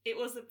It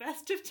was the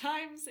best of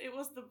times, it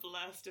was the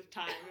blurst of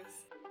times.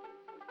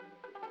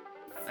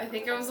 I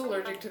think I was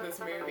allergic to this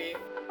movie.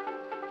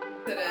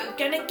 I'm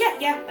gonna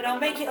get ya, and I'll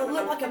make it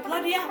look like a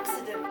bloody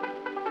accident.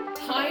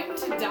 Time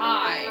to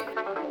Die.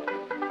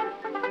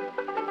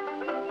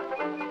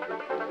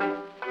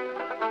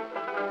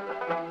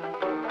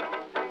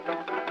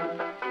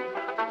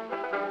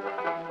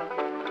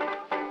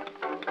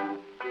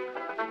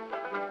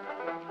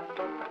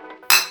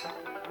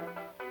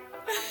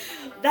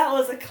 That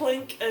was a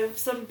clink of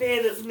some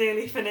beer that's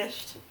nearly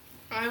finished.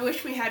 I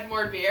wish we had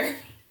more beer.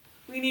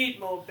 We need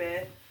more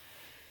beer.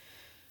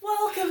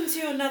 Welcome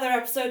to another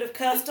episode of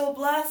Cursed or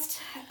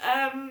Blessed.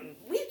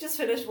 We've just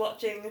finished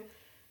watching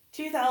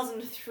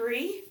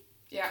 2003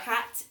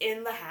 Cat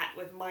in the Hat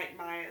with Mike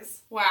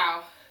Myers.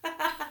 Wow.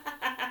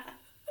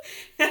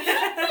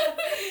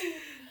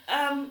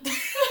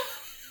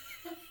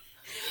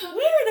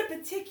 We're in a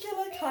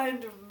particular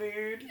kind of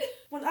mood.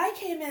 When I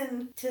came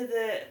in to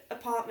the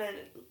apartment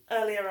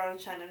earlier on,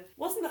 Shannon,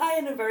 wasn't I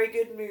in a very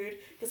good mood?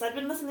 Because I'd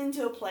been listening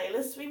to a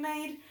playlist we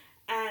made,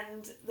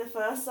 and the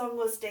first song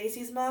was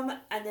Stacy's Mum,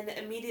 and then it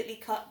immediately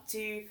cut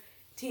to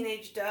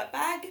Teenage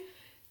Dirtbag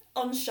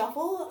on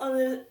shuffle on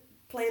a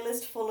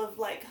playlist full of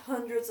like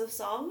hundreds of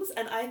songs,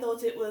 and I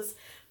thought it was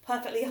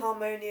perfectly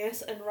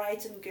harmonious and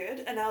right and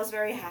good, and I was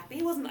very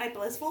happy. Wasn't I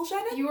blissful,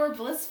 Shannon? You were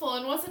blissful,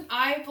 and wasn't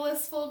I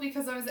blissful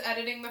because I was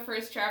editing the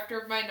first chapter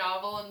of my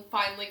novel and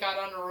finally got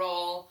on a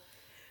roll?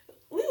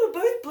 We were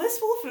both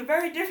blissful for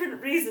very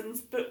different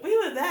reasons, but we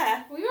were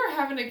there. We were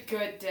having a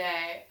good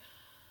day.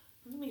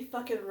 We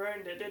fucking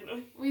ruined it, didn't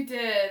we? We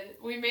did.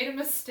 We made a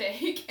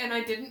mistake, and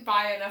I didn't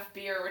buy enough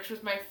beer, which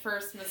was my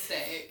first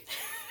mistake.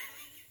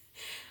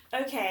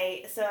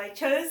 Okay, so I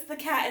chose the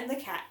cat in the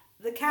hat,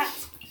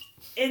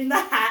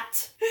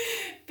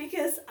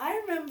 because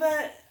I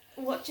remember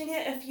watching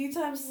it a few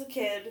times as a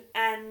kid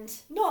and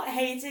not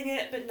hating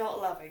it but not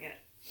loving it.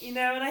 You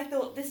know, and I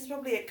thought this is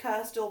probably a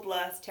Cursed or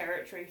Blessed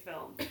territory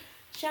film.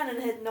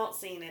 Shannon had not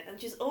seen it, and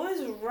she's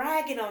always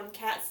ragging on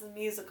Cats the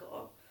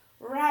musical.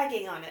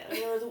 Ragging on it. I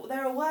mean,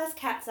 there are worse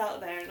cats out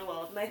there in the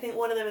world, and I think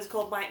one of them is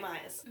called Mike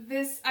Myers.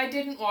 I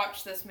didn't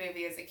watch this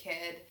movie as a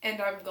kid,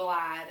 and I'm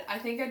glad. I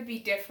think I'd be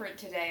different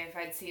today if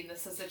I'd seen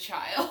this as a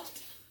child.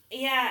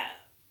 Yeah.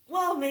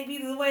 Well, maybe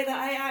the way that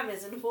I am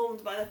is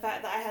informed by the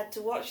fact that I had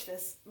to watch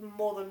this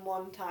more than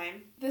one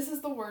time. This is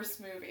the worst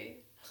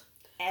movie.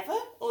 Ever?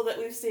 Or that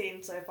we've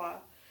seen so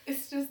far?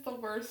 It's just the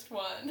worst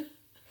one.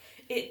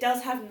 It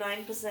does have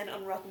 9%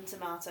 on Rotten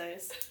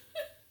Tomatoes.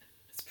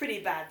 It's pretty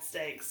bad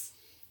stakes.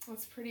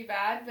 It's pretty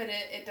bad, but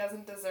it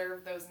doesn't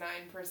deserve those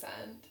 9%.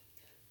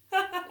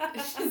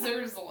 It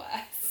deserves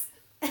less.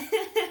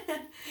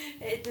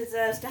 It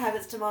deserves to have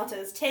its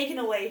tomatoes taken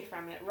away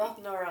from it,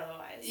 rotten or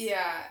otherwise.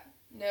 Yeah.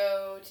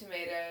 No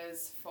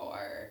tomatoes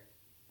for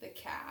the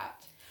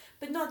cat.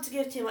 But not to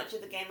give too much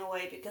of the game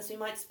away, because we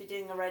might just be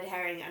doing a red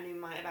herring and we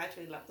might have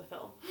actually loved the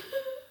film.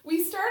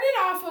 We started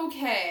off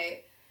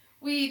okay.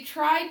 We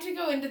tried to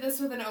go into this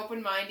with an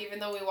open mind, even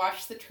though we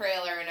watched the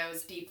trailer and I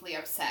was deeply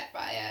upset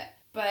by it.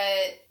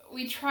 But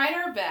we tried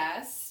our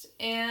best,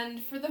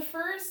 and for the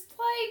first,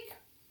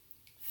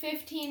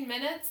 15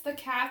 minutes, the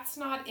cat's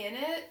not in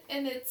it,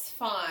 and it's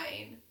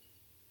fine.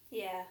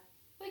 Yeah.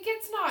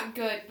 It's not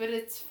good, but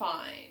it's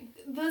fine.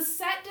 The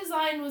set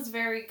design was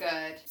very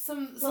good.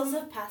 Lots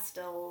of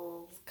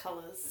pastel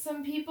colours.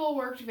 Some people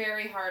worked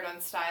very hard on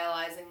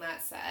stylizing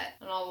that set,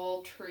 and all the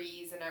little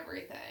trees and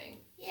everything.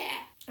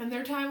 Yeah. And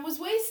their time was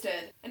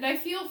wasted, and I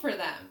feel for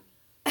them.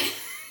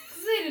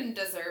 They didn't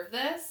deserve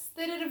this.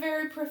 They did a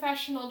very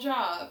professional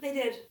job. They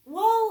did.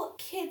 While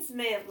kids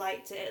may have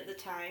liked it at the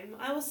time,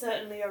 I was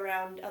certainly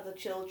around other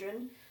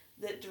children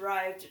that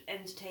derived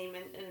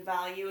entertainment and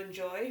value and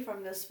joy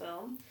from this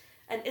film.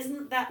 And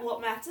isn't that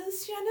what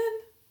matters,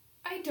 Shannon?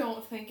 I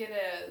don't think it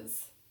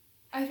is.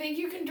 I think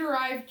you can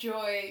derive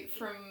joy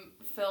from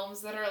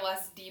films that are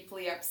less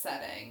deeply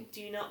upsetting.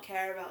 Do you not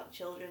care about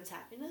children's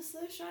happiness,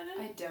 though, Shannon?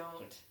 I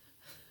don't.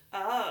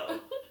 Oh.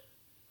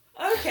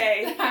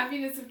 Okay. The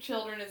happiness of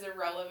children is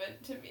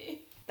irrelevant to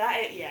me.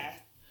 Yeah.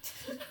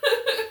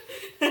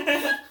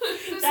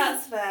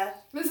 That's fair.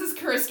 This is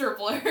Cursed or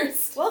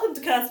Blessed. Welcome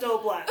to Cursed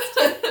or Blessed.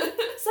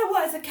 So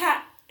what is a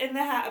cat in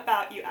the hat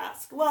about, you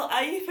ask? Well,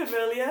 are you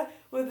familiar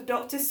with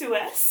Dr.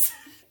 Seuss?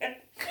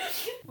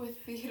 With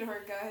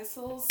Theodore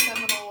Geisel's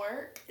seminal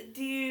work?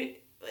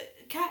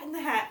 Cat in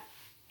the Hat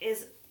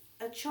is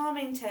a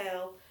charming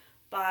tale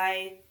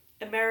by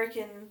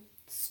American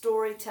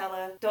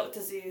storyteller Dr.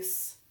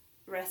 Seuss,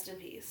 rest in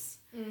peace.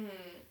 Mm-hmm.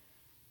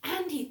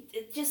 And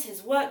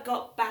his work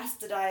got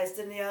bastardized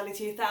in the early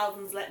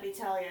 2000s, let me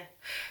tell you.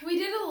 We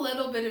did a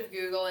little bit of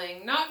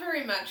Googling, not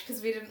very much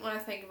because we didn't want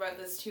to think about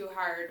this too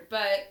hard,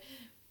 but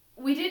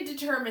we did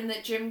determine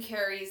that Jim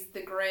Carrey's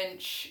The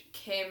Grinch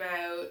came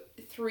out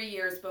 3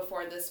 years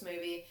before this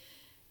movie,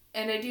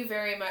 and I do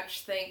very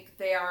much think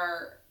they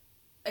are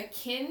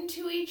akin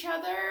to each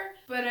other,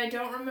 but I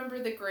don't remember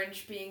The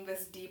Grinch being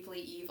this deeply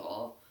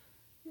evil.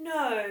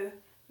 No.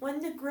 When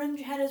the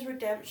Grinch had his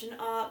redemption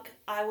arc,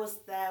 I was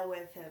there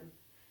with him.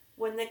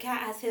 when the cat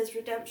has his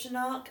redemption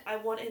arc, I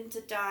want him to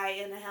die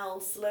in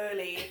hell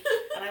slowly,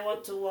 and I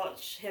want to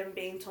watch him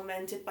being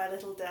tormented by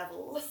little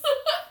devils.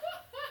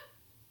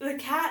 The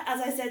cat,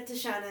 as I said to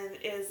Shannon,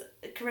 is,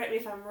 correct me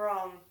if I'm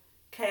wrong,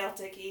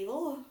 chaotic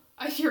evil.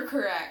 You're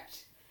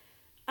correct.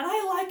 And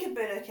I like a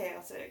bit of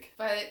chaotic.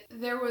 But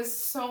there was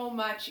so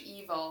much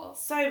evil.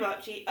 So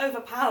much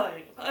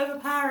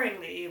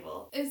overpoweringly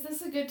evil. Is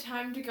this a good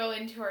time to go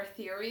into our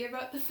theory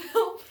about the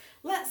film?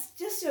 Let's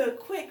just do a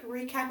quick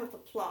recap of the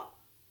plot,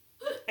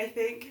 I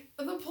think.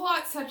 The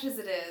plot, such as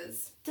it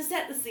is. To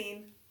set the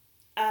scene,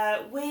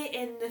 we're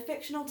in the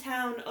fictional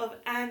town of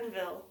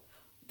Anvil.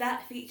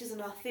 That features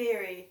in our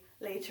theory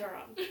later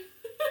on.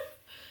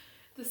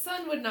 The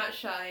sun would not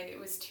shine, it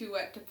was too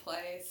wet to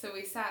play, so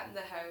we sat in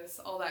the house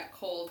all that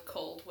cold,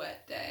 cold,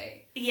 wet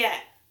day. Yeah.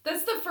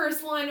 That's the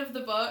first line of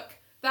the book.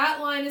 That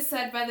line is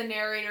said by the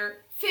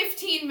narrator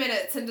 15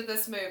 minutes into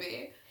this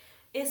movie.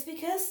 It's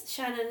because,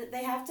 Shannon,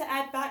 they have to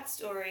add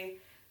backstory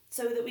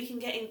so that we can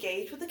get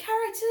engaged with the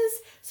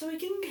characters, so we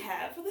can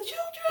care for the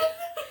children.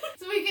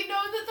 So we can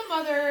know that the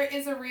mother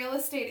is a real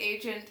estate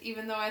agent,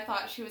 even though I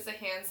thought she was a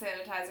hand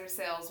sanitizer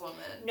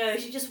saleswoman. No,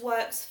 she just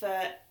works for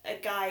a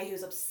guy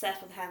who's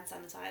obsessed with hand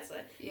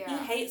sanitizer. Yeah.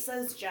 He hates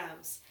those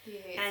germs. He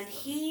hates And them.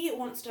 he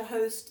wants to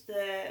host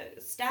the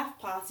staff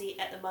party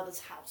at the mother's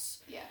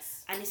house.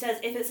 Yes. And he says,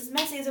 if it's as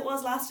messy as it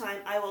was last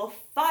time, I will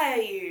fire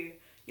you.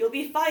 You'll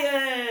be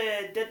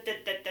fired. Da, da,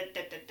 da, da,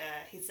 da, da, da,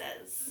 he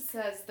says.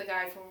 Says the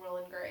guy from Will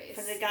and Grace.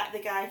 From the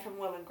guy from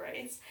Will and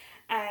Grace.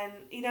 And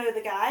you know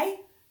the guy?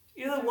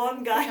 You're the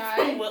one guy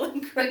guy from Will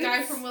and Grace. The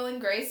guy from Will and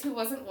Grace who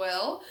wasn't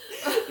Will.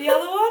 The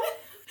other one?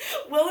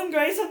 Will and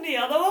Grace and the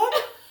other one?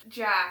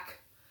 Jack.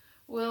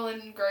 Will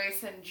and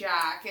Grace and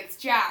Jack. It's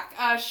Jack.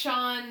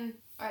 Sean,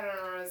 I don't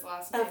remember his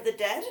last name. Of the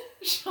Dead?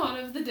 Shaun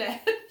of the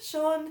Dead.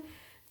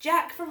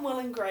 Jack from Will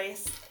and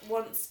Grace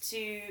wants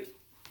to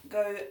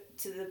go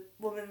to the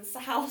woman's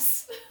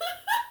house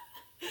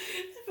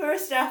for a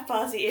staff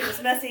party. If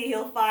it's messy,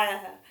 he'll fire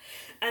her.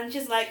 And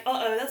she's like,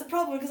 uh-oh, that's a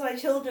problem because my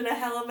children are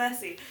hella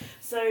messy.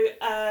 So,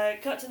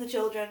 cut to the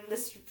children,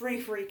 this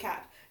brief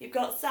recap. You've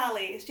got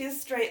Sally,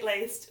 she's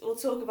straight-laced, we'll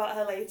talk about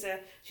her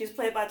later. She's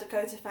played by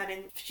Dakota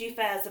Fanning. She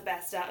fares the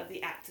best out of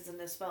the actors in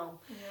this film.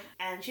 Yep.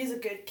 And she's a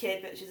good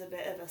kid, but she's a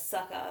bit of a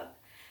suck-up.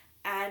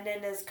 And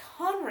then there's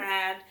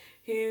Conrad,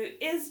 who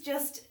is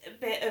just a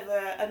bit of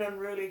an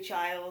unruly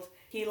child.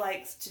 He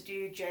likes to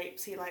do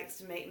japes, he likes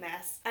to make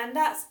mess. And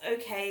that's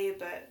okay,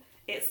 but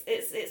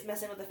it's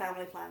messing with the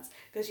family plans.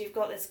 Because you've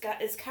got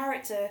this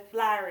character,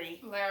 Larry,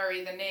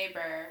 the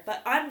neighbor.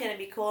 but I'm going to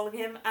be calling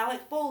him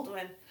Alec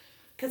Baldwin.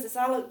 Because it's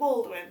Alec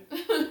Baldwin.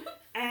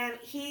 And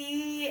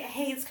he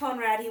hates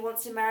Conrad, he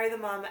wants to marry the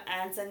mum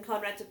and send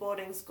Conrad to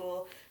boarding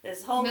school.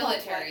 There's whole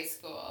Military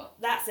school.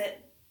 That's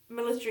it.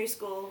 Military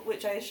school,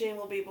 which I assume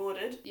will be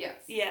boarded. Yes.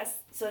 Yes,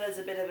 so there's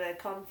a bit of a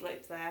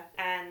conflict there.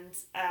 And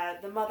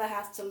the mother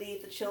has to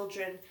leave the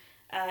children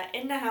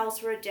in the house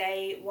for a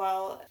day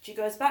while she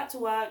goes back to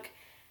work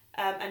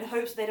and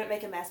hopes they don't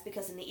make a mess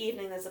because in the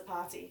evening there's a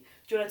party.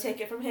 Do you want to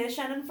take it from here,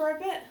 Shannon, for a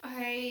bit?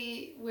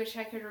 I wish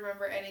I could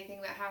remember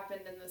anything that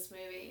happened in this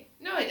movie.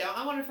 No, I don't.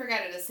 I want to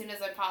forget it as soon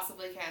as I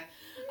possibly can.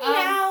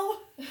 Meow!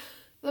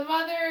 The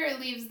mother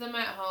leaves them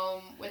at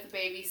home with a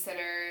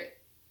babysitter.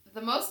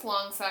 The most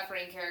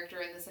long-suffering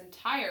character in this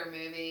entire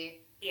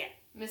movie. Yeah.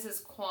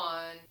 Mrs.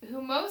 Kwan,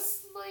 who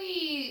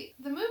mostly...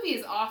 The movie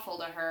is awful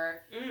to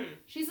her.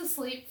 She's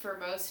asleep for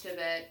most of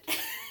it.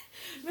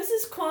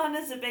 Mrs. Kwan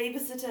is a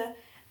babysitter,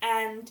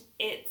 and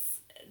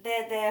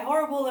they're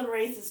horrible and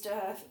racist to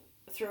her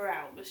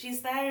throughout. But she's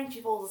there and she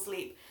falls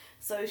asleep,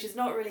 so she's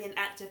not really an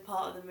active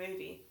part of the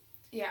movie.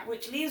 Yeah.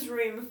 Which leaves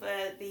room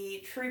for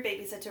the true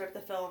babysitter of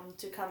the film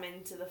to come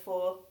into the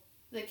fore.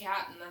 The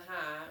Cat in the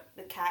Hat.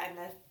 The cat in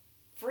the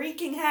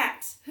freaking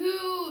hat.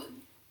 Who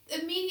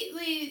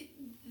immediately,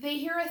 they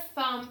hear a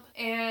thump,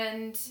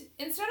 and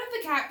instead of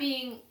the cat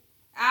being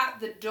at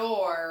the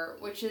door,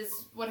 which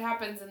is what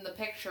happens in the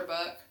picture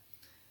book,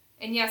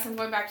 and yes, I'm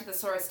going back to the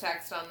source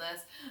text on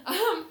this,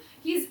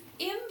 he's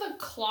in the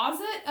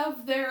closet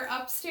of their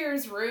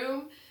upstairs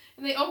room,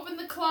 and they open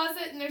the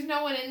closet, and there's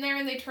no one in there,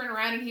 and they turn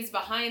around, and he's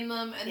behind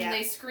them, and then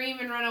they scream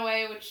and run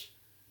away, which,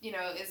 you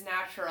know, is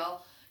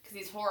natural.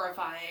 He's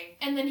horrifying.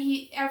 And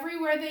then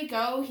everywhere they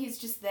go, he's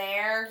just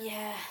there.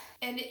 Yeah.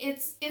 And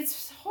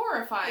it's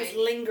horrifying. He's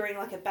lingering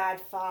like a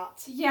bad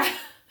fart. Yeah.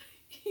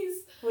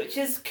 Which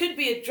could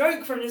be a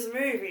joke from this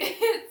movie.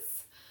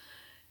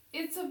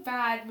 It's a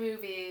bad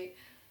movie.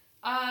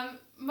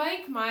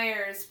 Mike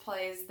Myers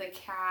plays the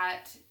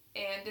cat,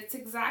 and it's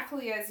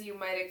exactly as you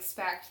might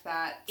expect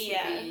that to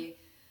be.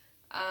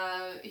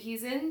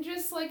 He's in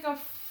just like a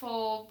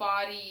full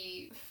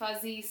body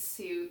fuzzy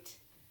suit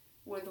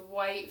with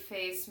white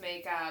face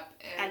makeup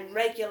and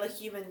regular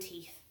human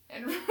teeth.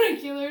 And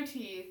regular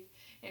teeth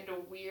and a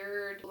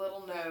weird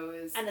little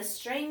nose. And a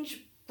strange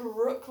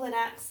Brooklyn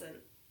accent.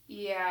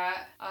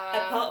 Yeah.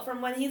 Apart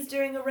from when he's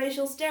doing a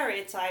racial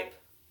stereotype.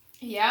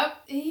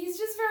 Yep. He's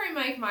just very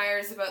Mike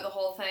Myers about the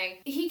whole thing.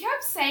 He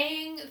kept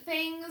saying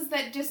things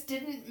that just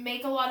didn't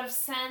make a lot of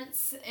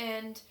sense,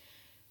 and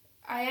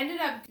I ended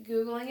up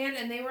Googling it,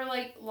 and they were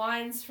like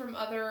lines from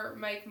other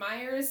Mike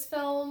Myers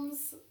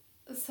films,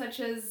 such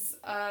as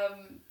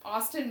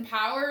Austin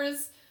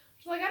Powers.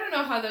 Like, I don't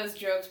know how those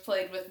jokes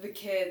played with the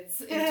kids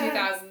in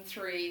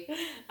 2003.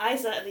 I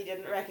certainly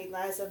didn't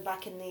recognise them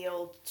back in the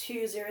old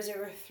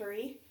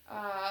 2003.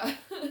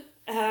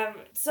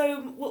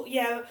 Well,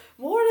 yeah,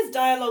 more on his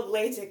dialogue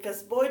later,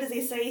 because boy does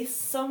he say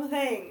some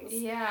things.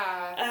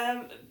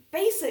 Yeah.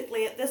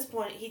 Basically, at this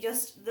point,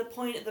 the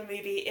point of the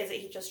movie is that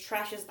he just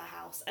trashes the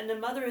house, and the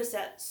mother has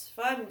set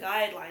firm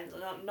guidelines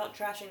on not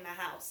trashing the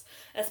house,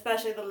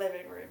 especially the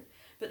living room.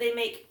 But they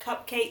make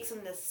cupcakes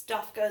and the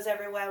stuff goes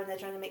everywhere when they're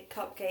trying to make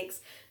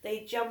cupcakes.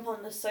 They jump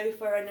on the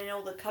sofa and then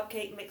all the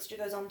cupcake mixture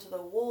goes onto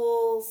the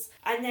walls.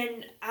 And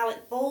then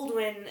Alec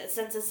Baldwin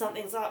senses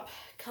something's up,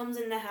 comes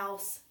in the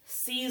house,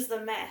 sees the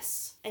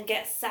mess, and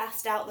gets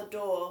sassed out the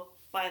door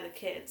by the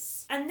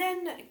kids. And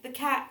then the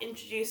cat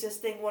introduces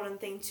thing 1 and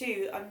thing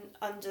 2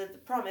 under the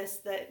promise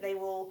that they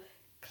will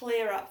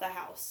clear up the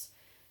house.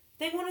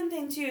 Thing 1 and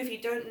thing 2, if you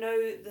don't know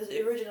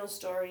the original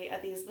story, are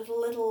these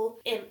little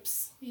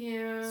imps.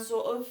 Yeah.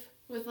 Sort of.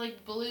 With,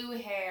 like, blue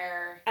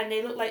hair. And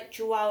they look like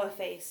chihuahua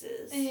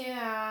faces.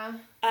 Yeah.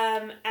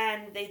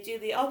 And they do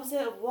the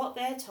opposite of what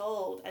they're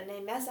told, and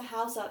they mess a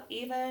house up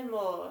even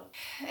more.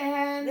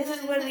 And this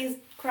is when we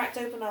cracked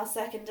open our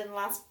second and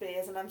last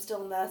beers, and I'm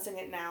still nursing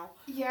it now.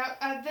 Yeah,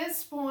 at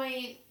this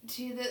point,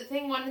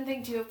 thing 1 and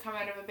thing 2 have come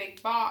out of a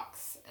big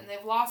box, and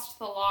they've lost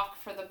the lock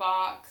for the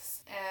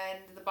box, and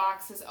the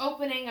box is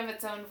opening of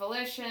its own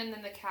volition,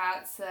 and the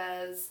cat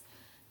says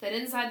that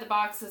inside the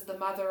box is the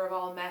mother of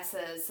all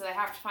messes, so they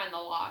have to find the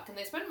lock. And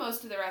they spend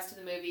most of the rest of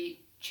the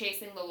movie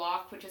chasing the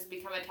lock, which has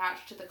become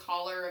attached to the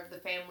collar of the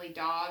family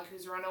dog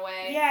who's run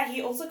away. Yeah,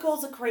 he also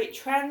calls the crate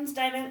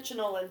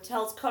trans-dimensional and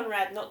tells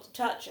Conrad not to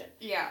touch it.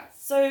 Yeah.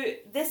 So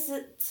this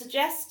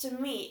suggests to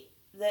me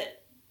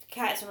that the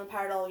cat is from a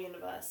parallel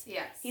universe.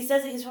 Yes. He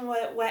says that he's from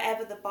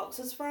wherever the box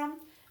is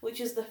from,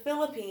 which is the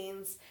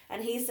Philippines,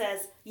 and he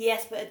says,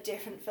 yes, but a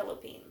different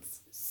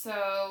Philippines.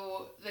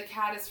 So, the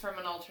cat is from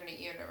an alternate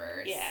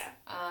universe. Yeah.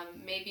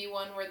 Maybe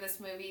one where this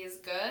movie is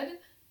good?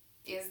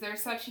 Is there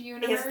such a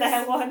universe? Is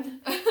there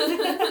one?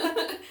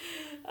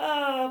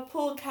 Oh,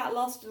 poor cat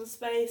lost in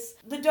space.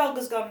 The dog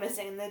has gone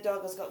missing, and the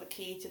dog has got the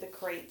key to the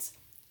crate.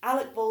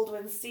 Alec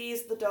Baldwin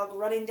sees the dog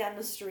running down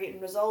the street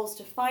and resolves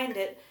to find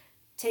it,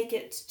 take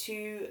it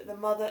to the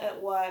mother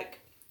at work,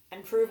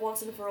 and prove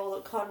once and for all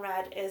that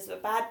Conrad is a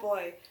bad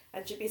boy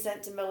and should be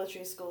sent to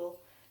military school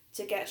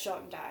to get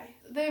shot and die.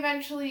 They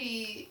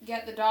eventually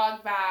get the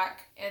dog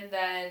back and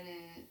then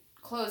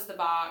close the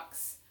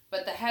box,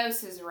 but the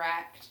house is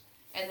wrecked,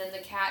 and then the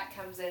cat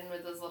comes in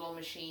with his little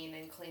machine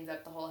and cleans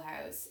up the whole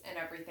house, and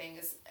everything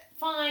is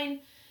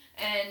fine,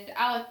 and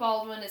Alec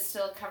Baldwin is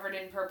still covered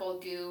in purple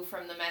goo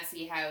from the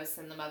messy house,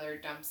 and the mother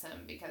dumps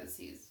him because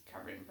he's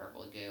covered in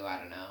purple goo. I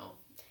don't know.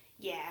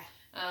 Yeah.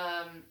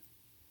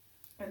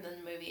 And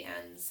then the movie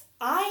ends.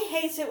 I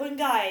hate it when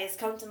guys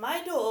come to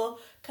my door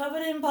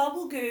covered in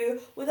purple goo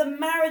with a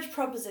marriage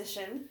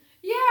proposition.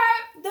 Yeah.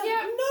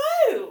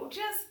 No!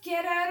 Just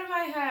get out of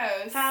my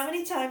house. How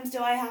many times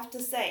do I have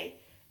to say,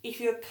 if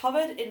you're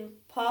covered in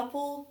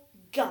purple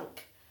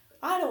gunk,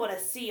 I don't want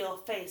to see your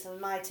face on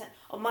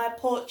my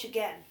porch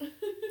again.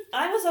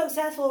 I'm a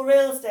successful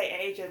real estate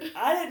agent.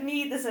 I don't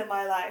need this in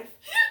my life.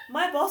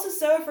 My boss is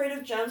so afraid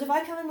of germs. If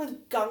I come in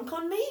with gunk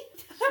on me,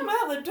 I'm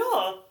out the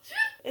door.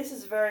 This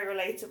is very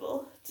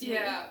relatable to me.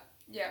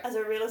 Yeah. As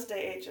a real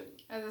estate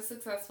agent. As a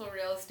successful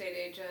real estate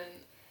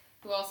agent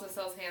who also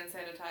sells hand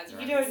sanitizer.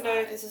 You don't know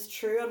if this is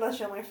true unless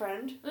you're my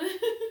friend.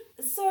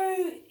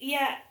 So,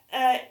 yeah,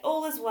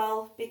 all is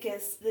well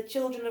because the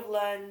children have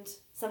learned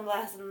some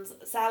lessons.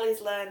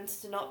 Sally's learned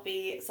to not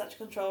be such a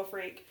control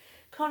freak.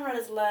 Conrad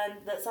has learned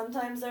that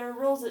sometimes there are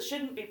rules that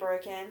shouldn't be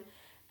broken,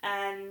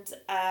 and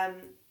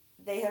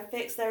they have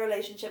fixed their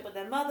relationship with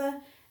their mother,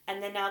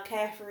 and they're now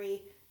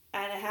carefree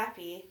and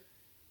happy.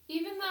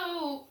 Even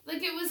though,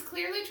 like, it was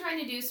clearly trying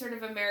to do sort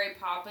of a Mary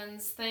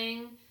Poppins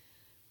thing,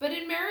 but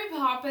in Mary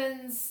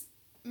Poppins,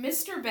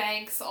 Mr.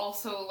 Banks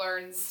also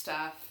learns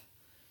stuff.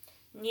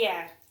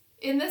 Yeah.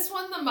 In this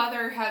one, the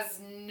mother has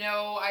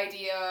no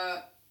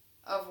idea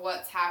of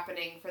what's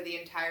happening for the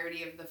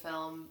entirety of the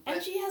film.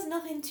 And she has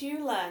nothing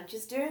to learn.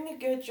 She's doing a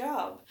good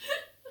job.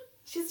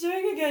 She's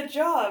doing a good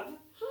job.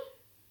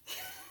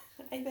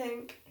 I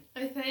think.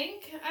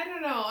 I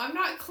don't know. I'm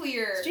not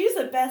clear. She's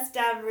the best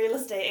damn real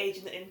estate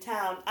agent in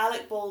town.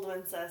 Alec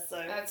Baldwin says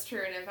so. That's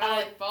true, and if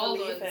Alec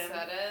Baldwin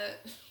said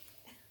it...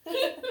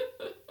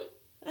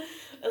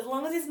 As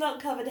long as he's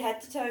not covered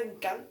head to toe in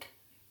gunk,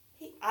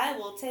 I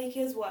will take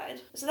his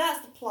word. So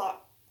that's the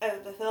plot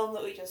of the film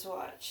that we just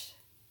watched.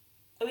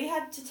 We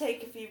had to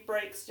take a few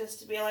breaks just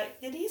to be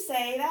like, did he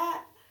say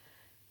that?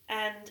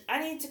 And I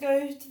need to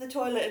go to the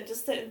toilet and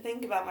just sit and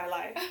think about my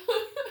life.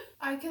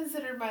 I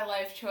considered my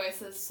life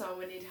choices so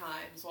many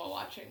times while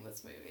watching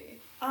this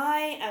movie.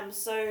 I am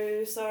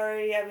so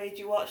sorry I made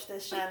you watch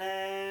this,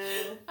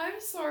 Shannon. I'm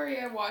sorry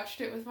I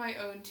watched it with my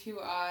own two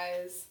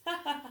eyes.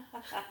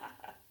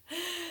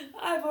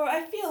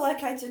 I feel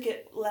like I took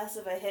it less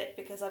of a hit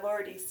because I've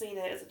already seen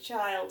it as a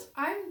child.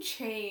 I'm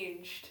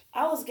changed.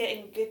 I was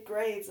getting good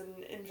grades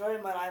and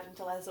enjoying my life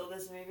until I saw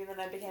this movie, and then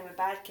I became a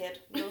bad kid.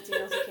 Naughty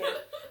kid.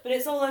 But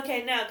it's all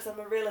okay now because I'm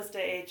a real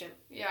estate agent.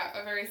 Yeah,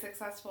 a very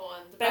successful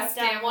one. The Best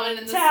damn one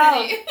in the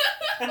town. city.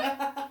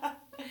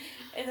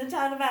 In the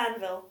town of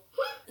Anvil.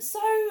 So,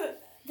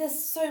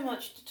 there's so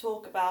much to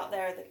talk about.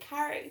 There are the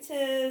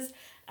characters,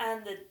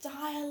 and the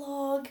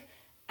dialogue,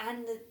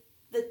 and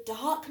the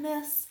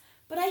darkness.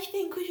 But I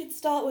think we should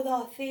start with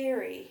our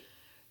theory.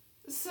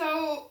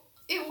 So,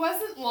 it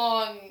wasn't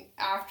long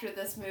after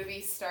this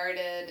movie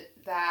started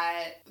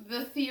that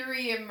the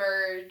theory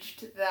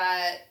emerged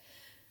that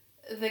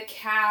the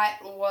cat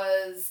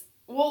was...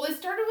 Well, it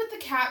started with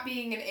the cat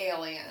being an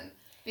alien,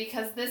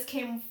 because this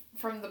came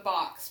from the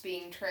box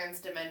being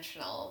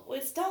transdimensional. Well,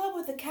 it started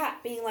with the cat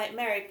being like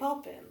Mary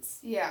Poppins.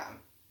 Yeah.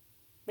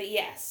 But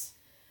yes.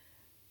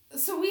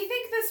 So we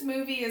think this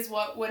movie is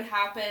what would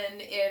happen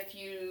if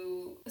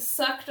you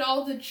sucked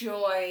all the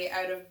joy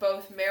out of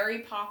both Mary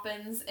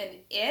Poppins and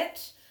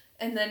It,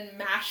 and then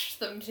mashed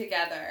them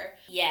together.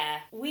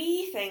 Yeah.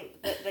 We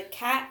think that the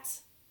cat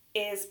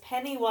is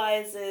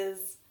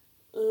Pennywise's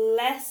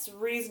less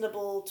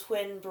reasonable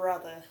twin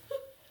brother.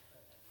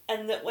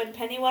 And that when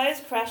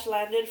Pennywise crash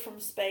landed from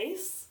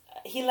space,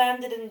 he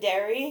landed in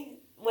Derry,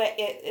 where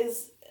It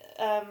is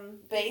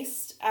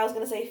based. I was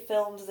going to say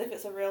filmed as if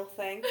it's a real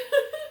thing.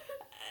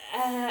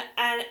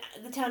 And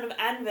the town of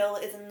Anvil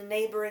is in the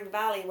neighbouring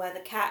valley where the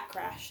cat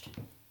crashed.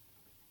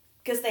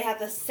 Because they have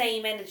the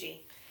same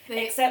energy.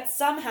 Except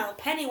somehow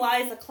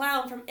Pennywise, the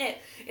clown from It,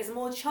 is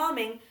more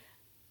charming,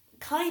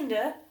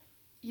 kinder,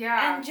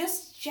 yeah, and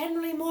just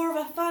generally more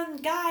of a fun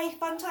guy,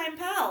 fun time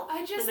pal.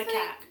 I just than the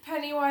think cat.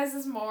 Pennywise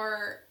is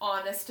more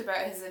honest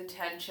about his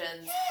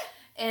intentions. Yeah.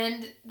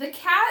 And the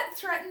cat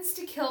threatens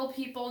to kill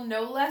people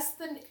no less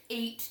than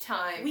 8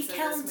 times We in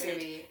counted this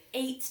movie.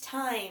 8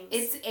 times.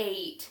 It's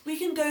 8. We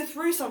can go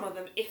through some of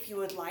them if you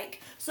would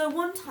like. So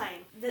one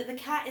time, the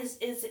cat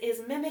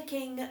is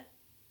mimicking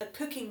a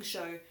cooking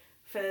show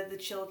for the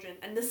children,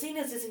 and the scene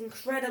is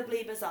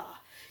incredibly bizarre.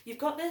 You've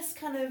got this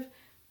kind of...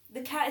 The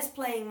cat is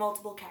playing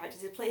multiple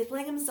characters. He's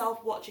playing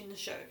himself watching the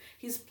show.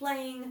 He's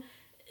playing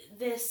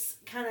this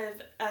kind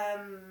of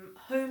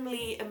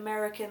homely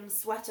American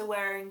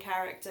sweater-wearing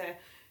character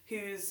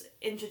who's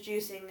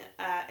introducing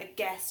a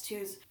guest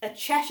who's a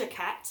Cheshire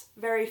cat,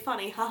 very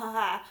funny, ha ha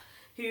ha,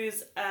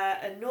 who's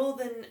a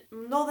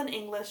northern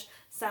English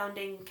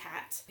sounding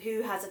cat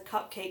who has a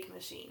cupcake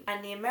machine.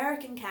 And the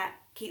American cat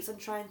keeps on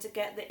trying to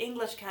get the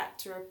English cat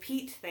to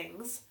repeat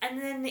things, and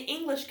then the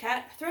English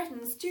cat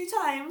threatens 2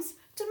 times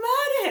to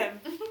murder him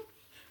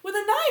with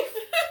a knife.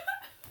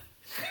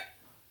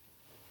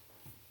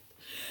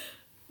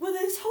 With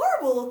this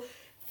horrible,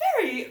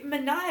 very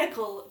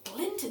maniacal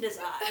glint in his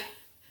eye.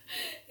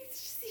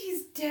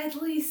 He's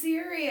deadly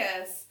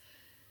serious.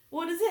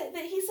 What is it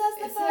that he says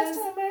the first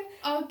time?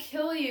 I'll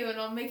kill you and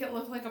I'll make it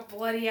look like a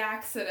bloody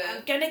accident.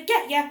 I'm gonna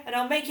get ya and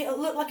I'll make it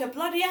look like a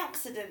bloody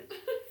accident.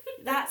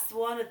 That's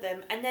one of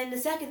them. And then the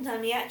second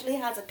time he actually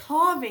has a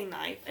carving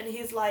knife and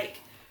he's like,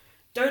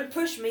 don't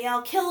push me,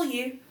 I'll kill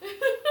you.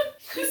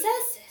 He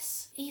says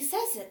this. He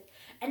says it.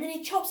 And then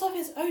he chops off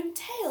his own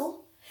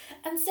tail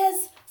and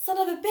says, son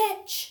of a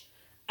bitch.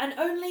 And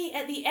only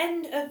at the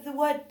end of the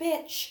word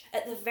bitch,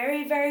 at the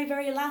very, very,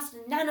 very last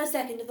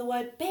nanosecond of the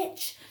word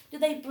bitch, do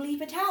they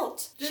bleep it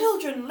out.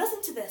 Children,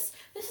 listen to this.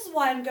 This is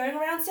why I'm going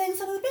around saying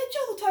son of a bitch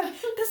all the time.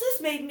 Because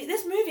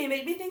this movie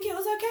made me think it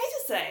was okay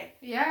to say.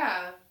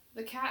 Yeah.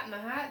 The Cat in the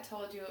Hat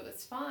told you it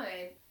was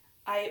fine.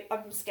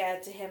 I'm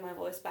scared to hear my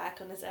voice back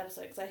on this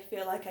episode because I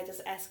feel like I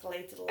just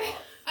escalated a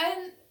lot.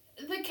 And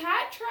the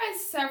cat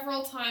tries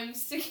several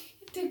times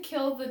to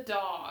kill the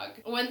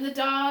dog. When the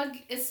dog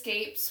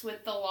escapes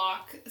with the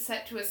lock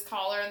set to his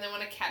collar and they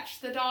want to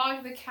catch the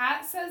dog, the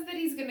cat says that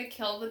he's going to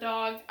kill the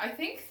dog, I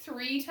think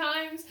 3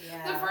 times.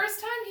 Yeah. The first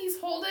time he's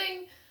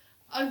holding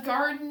a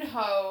garden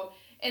hoe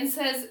and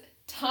says,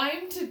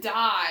 time to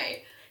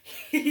die.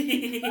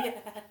 Yeah.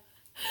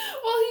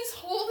 Well, he's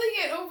holding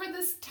it over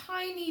this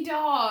tiny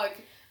dog.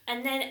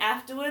 And then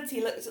afterwards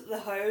he looks at the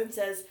hoe and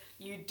says,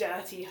 you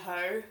dirty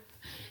hoe.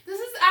 This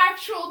is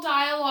actual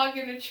dialogue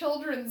in a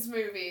children's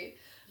movie.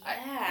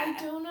 Yeah.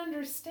 I don't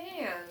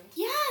understand.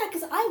 Yeah,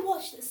 because I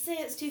watched it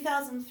since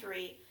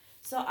 2003.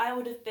 So I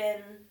would have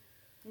been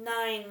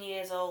 9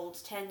 years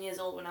old, 10 years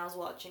old when I was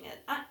watching it.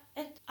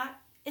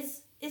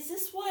 Is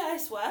this why I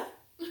swear?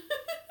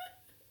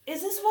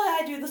 Is this why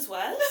I do the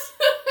swears?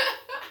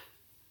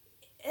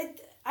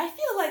 I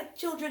feel like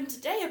children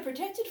today are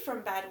protected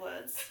from bad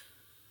words.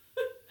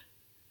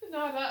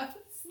 Not us.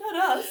 Not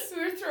us.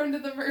 We were thrown to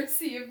the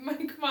mercy of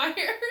Mike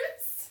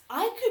Myers.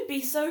 I could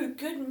be so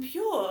good and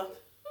pure,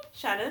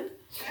 Shannon,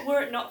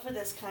 were it not for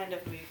this kind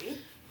of movie.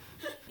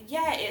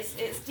 Yeah,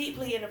 it's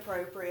deeply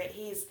inappropriate.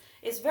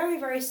 It's very,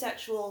 very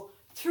sexual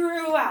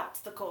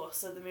throughout the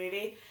course of the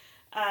movie.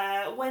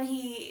 When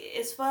he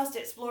is first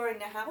exploring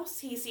the house,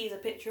 he sees a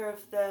picture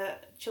of the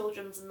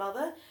children's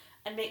mother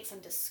and makes some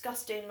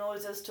disgusting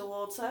noises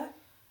towards her.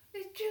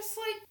 It's just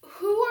like,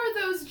 who are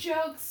those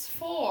jokes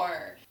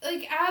for?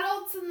 Like,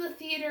 adults in the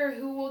theater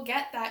who will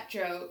get that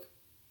joke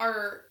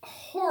are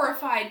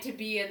horrified to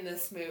be in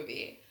this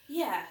movie.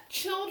 Yeah.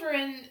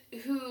 Children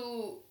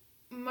who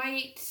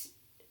might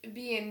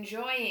be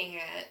enjoying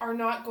it are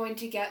not going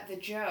to get the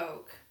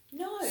joke.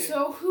 No.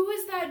 So who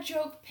is that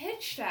joke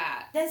pitched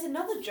at? There's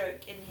another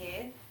joke in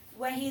here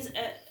where he's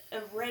at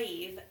a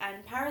rave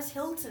and Paris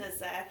Hilton is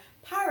there.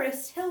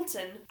 Paris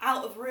Hilton,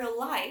 out of real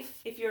life,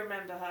 if you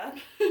remember her,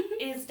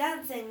 is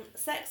dancing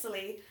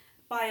sexily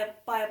by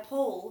a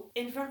pole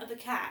in front of the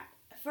cat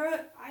for,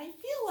 I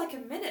feel like,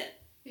 a minute.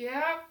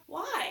 Yeah.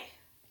 Why?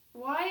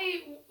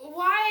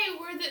 Why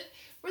were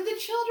the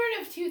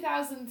children of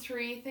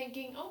 2003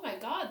 thinking, oh my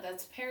god,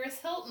 that's Paris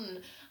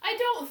Hilton? I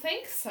don't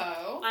think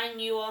so. I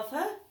knew of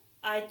her.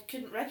 I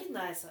couldn't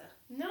recognize her.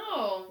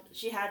 No.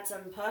 She had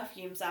some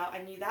perfumes out.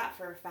 I knew that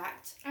for a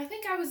fact. I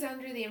think I was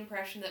under the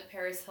impression that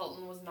Paris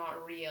Hilton was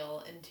not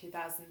real in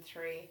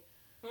 2003.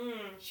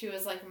 She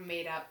was like a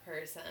made up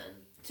person.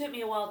 Took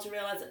me a while to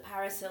realise that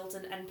Paris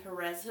Hilton and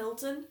Perez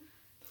Hilton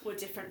were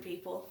different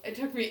people. It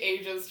took me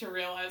ages to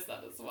realise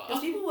that as well.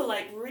 Because people were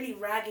like really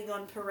ragging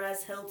on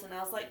Perez Hilton.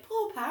 I was like,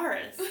 poor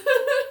Paris.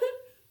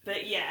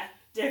 But yeah,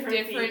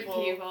 different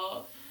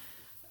people.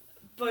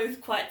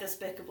 Both quite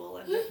despicable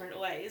in different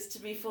ways, to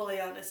be fully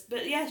honest.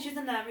 But yeah, she's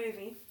in that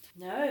movie.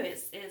 No,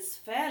 it's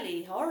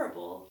fairly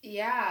horrible.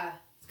 Yeah.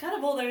 It's kind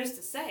of all there is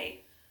to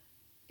say.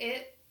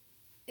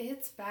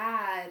 It's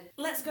bad.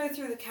 Let's go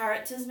through the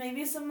characters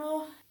maybe some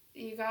more.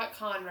 You got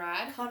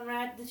Conrad.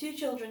 Conrad, the two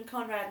children,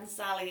 Conrad and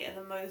Sally, are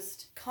the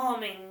most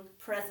calming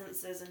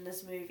presences in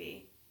this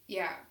movie.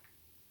 Yeah.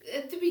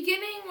 At the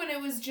beginning, when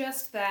it was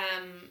just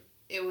them,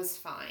 it was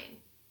fine.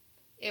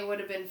 It would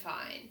have been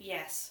fine.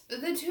 Yes.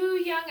 The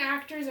two young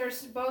actors are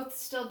both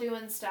still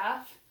doing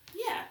stuff.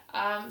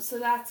 Yeah. So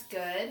that's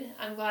good.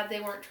 I'm glad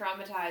they weren't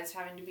traumatized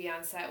having to be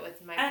on set with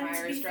Mike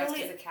Myers dressed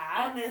as a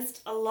cat.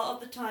 Honest, a lot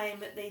of the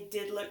time they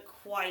did look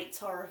quite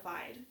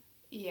horrified.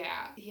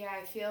 Yeah. Yeah,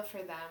 I feel for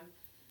them.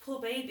 Poor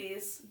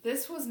babies.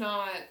 This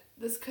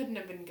couldn't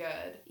have been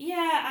good.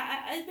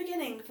 Yeah, at the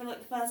beginning, for like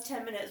the first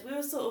 10 minutes, we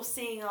were sort of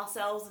seeing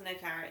ourselves in their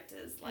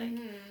characters. Like,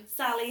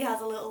 Sally has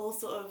a little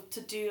sort of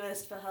to-do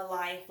list for her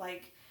life,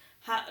 like,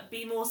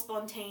 be more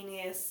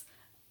spontaneous,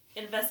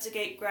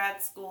 investigate grad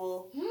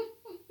school.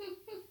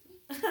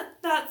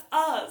 That's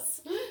us.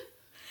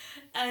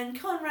 And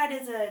Conrad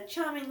is a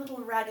charming little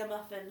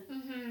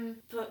ragamuffin.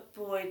 But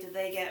boy, did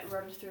they get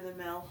run through the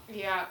mill.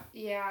 Yeah.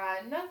 Yeah,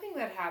 nothing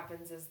that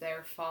happens is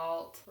their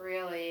fault,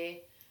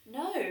 really.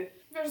 No.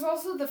 There's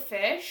also the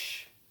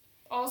fish,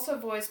 also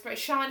voiced by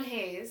Sean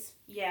Hayes.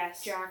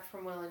 Yes. Jack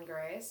from Will and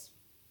Grace.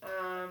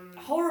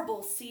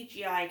 Horrible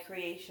CGI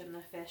creation,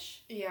 the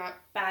fish. Yeah.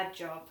 Bad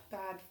job.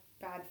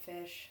 Bad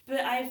fish.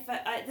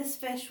 But this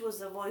fish was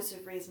the voice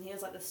of reason. He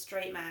was like the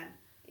straight man.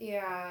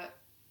 Yeah.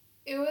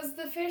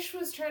 The fish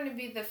was trying to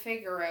be the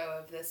Figaro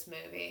of this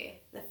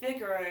movie. The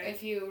Figaro.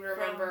 If you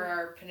remember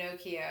our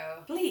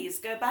Pinocchio. Please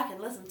go back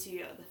and listen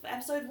to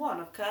episode 1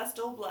 of Cursed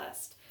or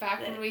Blessed. Back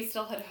when we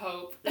still had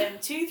hope. Then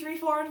 2, 3,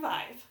 4, and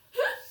 5.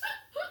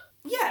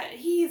 Yeah,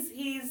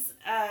 he's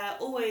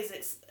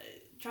always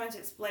trying to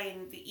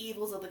explain the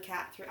evils of the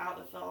cat throughout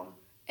the film.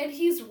 And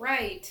he's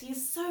right.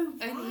 He's so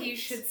right. And he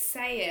should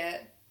say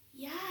it.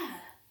 Yeah.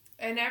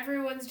 And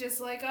everyone's just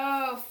like,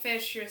 oh,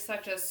 fish, you're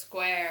such a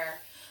square.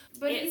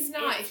 But he's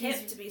not. It's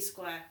hip to be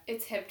square.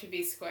 It's hip to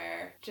be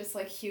square. Just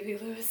like Huey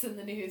Lewis in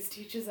the News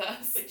teaches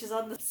us. Which is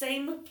on the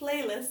same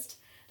playlist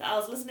that I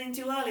was listening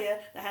to earlier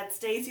that had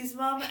Stacey's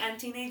Mum and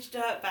Teenage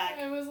Dirtbag.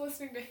 I was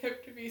listening to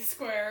Hip to be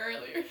Square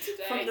earlier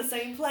today. From the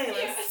same playlist.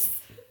 Yes.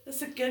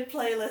 It's a good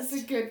playlist.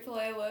 It's a good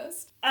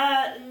playlist.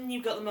 And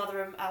you've got the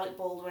mother of Alec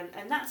Baldwin,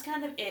 and that's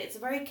kind of it. It's a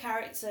very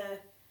character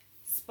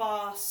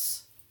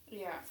sparse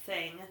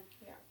thing.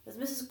 Yeah. There's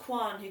Mrs.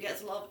 Kwan, who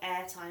gets a lot of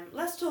airtime.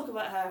 Let's talk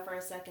about her for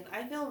a second.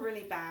 I feel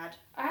really bad.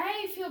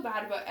 I feel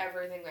bad about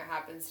everything that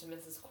happens to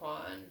Mrs.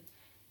 Kwan.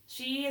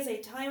 She is a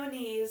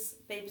Taiwanese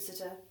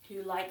babysitter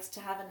who likes to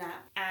have a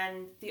nap,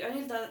 and the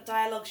only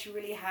dialogue she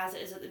really has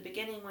is at the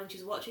beginning when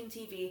she's watching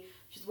TV.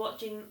 She's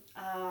watching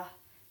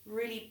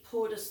really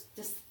poor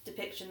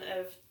depiction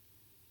of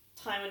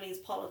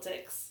Taiwanese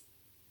politics,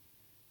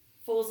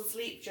 falls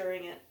asleep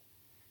during it,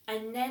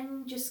 and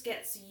then just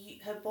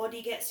her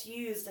body gets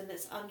used in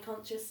its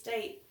unconscious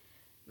state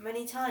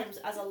many times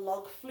as a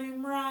log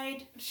flume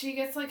ride. She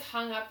gets like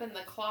hung up in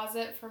the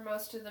closet for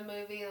most of the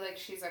movie, like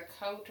she's a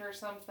coat or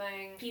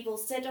something. People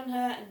sit on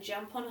her and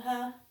jump on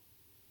her.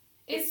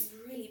 It's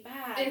really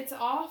bad. It's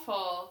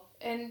awful.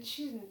 And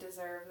she didn't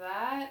deserve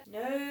that.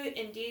 No,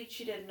 indeed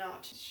she did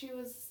not. She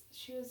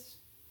was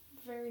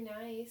very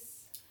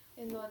nice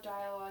in the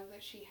dialogue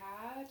that she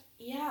had.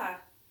 Yeah.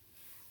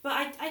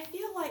 But I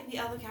feel like the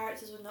other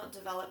characters were not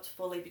developed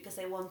fully because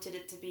they wanted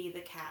it to be the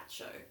cat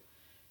show.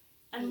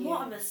 And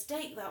what a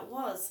mistake that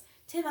was.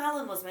 Tim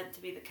Allen was meant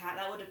to be the cat.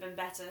 That would have been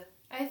better.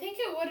 I think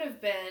it would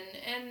have been.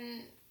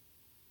 And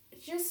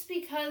just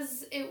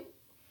because it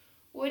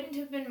wouldn't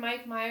have been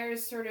Mike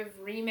Myers sort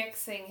of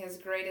remixing his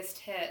greatest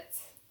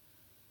hits.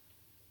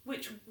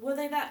 Which, were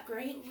they that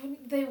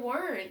great? They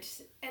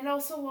weren't. And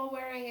also while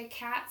wearing a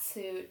cat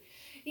suit.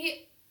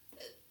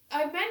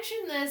 I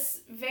mentioned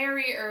this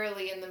very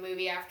early in the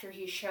movie after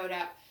he showed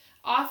up.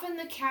 Often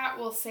the cat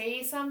will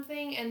say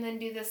something and then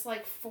do this,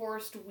 like,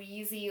 forced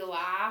wheezy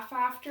laugh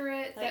after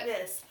it. Like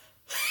this.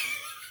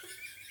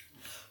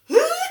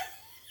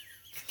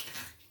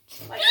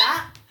 Like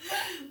that.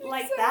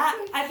 Like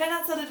that. I bet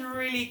that sounded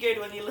really good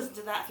when you listened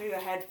to that through your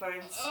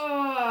headphones.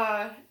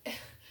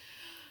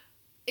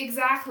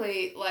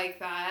 Exactly like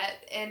that.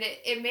 And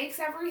it makes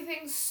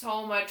everything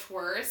so much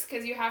worse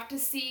because you have to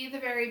see the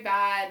very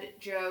bad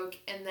joke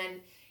and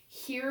then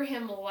hear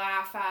him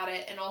laugh at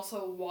it and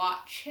also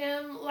watch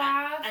him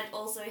laugh. And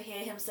also hear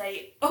him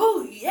say,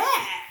 "Oh,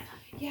 yeah!"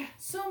 Yeah,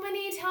 so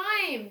many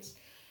times.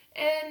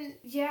 And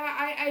yeah,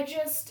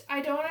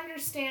 I don't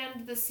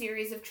understand the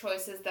series of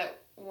choices that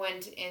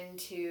went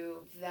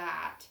into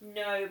that.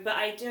 No, but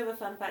I do have a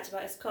fun fact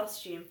about his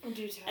costume.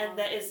 Do tell. And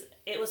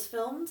it was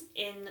filmed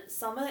in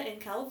summer in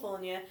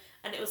California,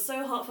 and it was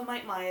so hot for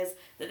Mike Myers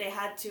that they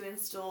had to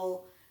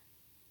install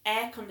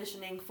air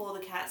conditioning for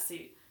the cat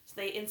suit. So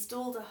they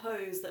installed a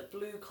hose that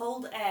blew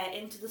cold air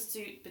into the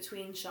suit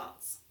between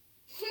shots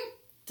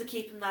to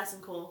keep him nice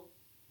and cool.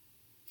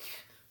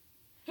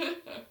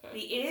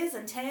 The ears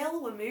and tail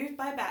were moved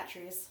by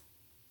batteries.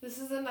 This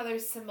is another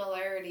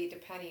similarity to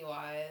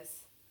Pennywise.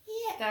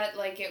 Yeah. That,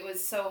 like, it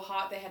was so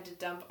hot they had to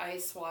dump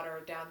ice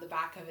water down the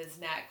back of his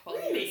neck while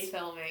he was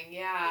filming.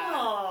 Yeah.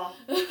 Aw.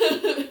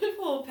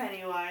 Poor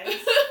Pennywise.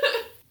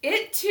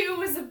 It, too,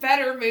 was a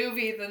better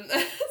movie than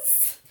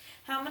this.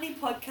 How many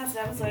podcast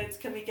episodes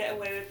can we get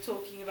away with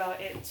talking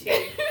about It, too?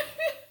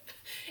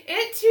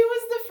 It, too,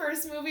 was the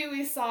first movie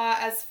we saw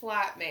as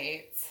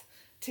flatmates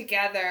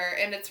together,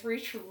 and it's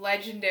reached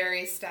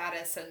legendary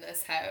status in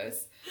this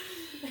house.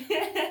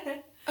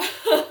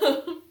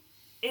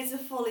 It's a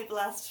fully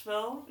blessed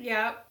film.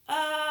 Yep.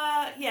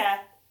 Yeah.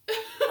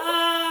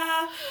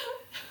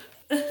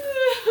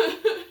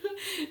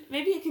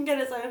 Maybe it can get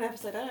its own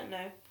episode, I don't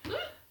know.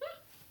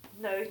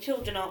 No,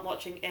 children aren't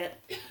watching it.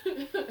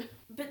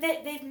 But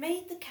they've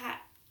made the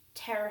cat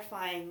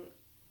terrifying.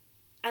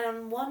 And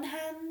on one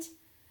hand,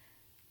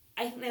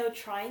 I think they were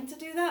trying to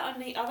do that. On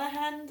the other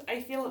hand,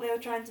 I feel like they were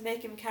trying to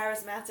make him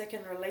charismatic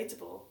and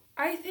relatable.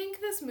 I think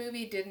this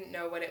movie didn't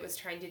know what it was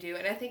trying to do,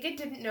 and I think it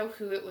didn't know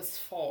who it was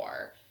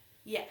for.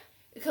 Yeah.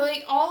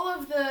 Like, all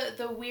of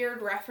the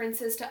weird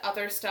references to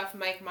other stuff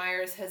Mike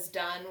Myers has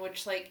done,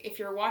 which, like, if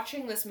you're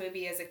watching this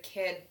movie as a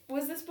kid,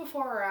 was this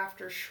before or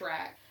after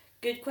Shrek?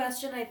 Good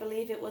question. I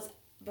believe it was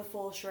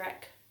before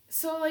Shrek.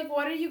 So, like,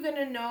 what are you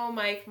gonna know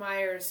Mike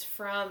Myers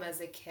from as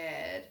a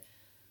kid?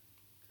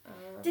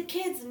 The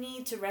kids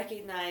need to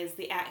recognize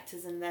the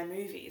actors in their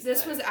movies.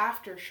 This though. was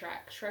after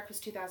Shrek. Shrek was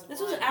 2001. This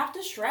was after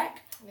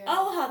Shrek? Yeah.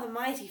 Oh, how the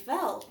mighty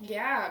fell.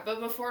 Yeah, but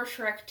before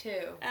Shrek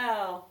 2.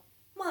 Oh,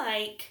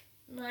 Mike.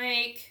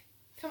 Mike,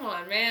 come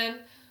on, man.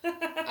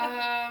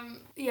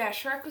 Yeah,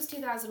 Shrek was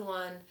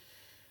 2001.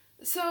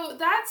 So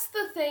that's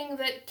the thing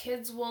that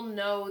kids will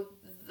know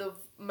the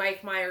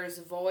Mike Myers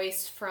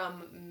voice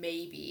from,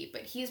 maybe,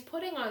 but he's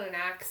putting on an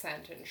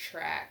accent in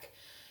Shrek.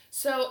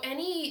 So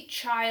any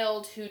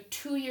child who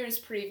 2 years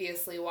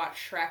previously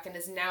watched Shrek and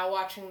is now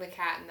watching The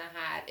Cat in the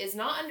Hat is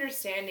not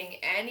understanding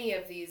any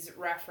of these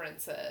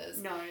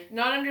references. No.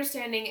 Not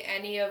understanding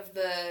any of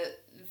the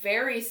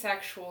very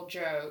sexual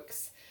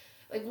jokes.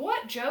 Like,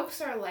 what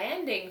jokes are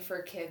landing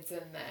for kids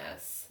in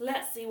this?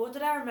 Let's see, what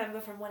did I remember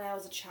from when I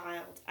was a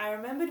child? I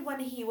remembered when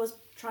he was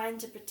trying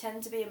to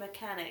pretend to be a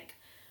mechanic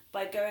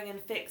by going and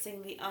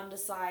fixing the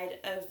underside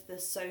of the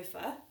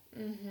sofa.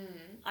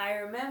 Mm-hmm. I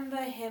remember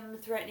him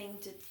threatening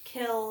to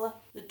kill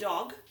the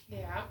dog.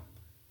 Yeah.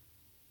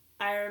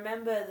 I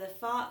remember the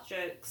fart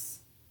jokes.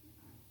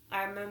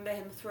 I remember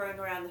him throwing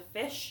around the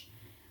fish.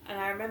 And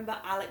I remember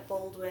Alec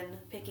Baldwin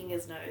picking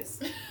his nose.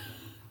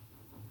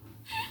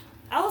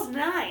 I was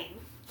 9.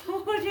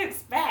 What would you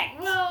expect?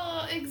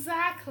 Well,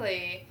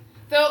 exactly.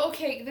 Though,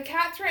 okay, the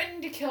cat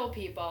threatened to kill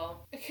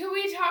people. Can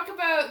we talk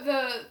about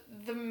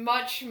the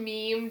much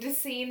memed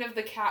scene of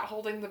the cat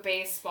holding the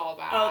baseball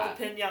bat? Oh,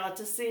 the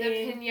pinata scene.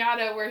 The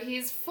pinata where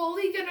he's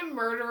fully gonna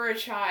murder a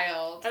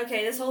child.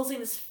 Okay, this whole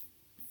scene is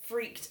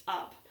freaked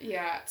up.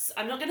 Yeah. So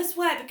I'm not going to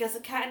swear because the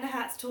Cat in the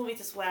Hat's taught me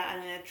to swear and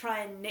I'm going to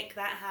try and nick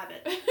that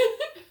habit.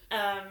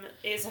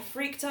 It's a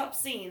freaked up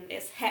scene.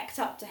 It's hecked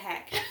up to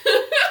heck.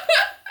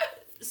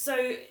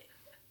 So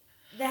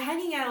they're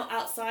hanging out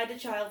outside a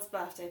child's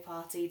birthday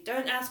party.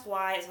 Don't ask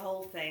why, it's a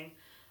whole thing.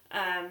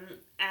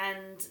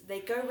 And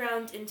they go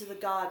round into the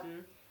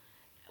garden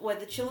where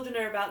the children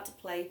are about to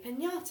play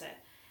pinata.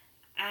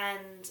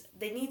 And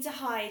they need to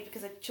hide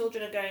because the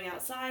children are going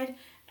outside,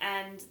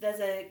 and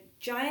there's a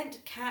giant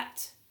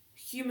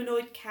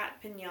humanoid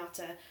cat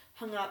pinata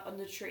hung up on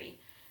the tree.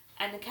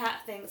 And the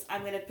cat thinks,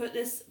 I'm going to put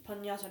this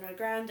pinata on the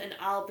ground and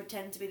I'll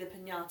pretend to be the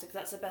pinata because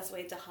that's the best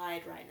way to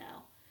hide right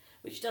now.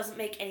 Which doesn't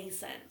make any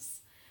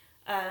sense.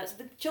 So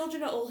the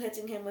children are all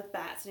hitting him with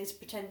bats and he's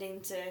pretending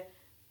to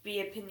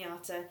be a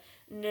pinata.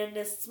 And then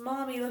this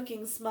smarmy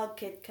looking smug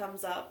kid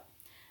comes up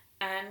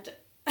and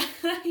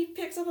he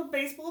picks up a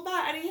baseball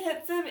bat and he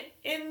hits him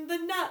in the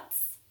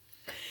nuts.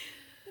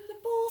 In the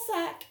ball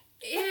sack.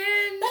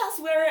 And That's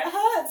where it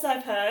hurts,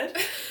 I've heard.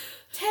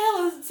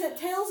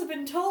 Tales have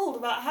been told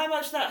about how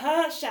much that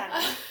hurts,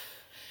 Shannon.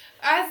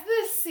 as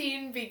this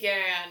scene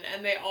began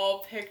and they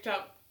all picked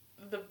up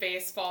the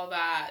baseball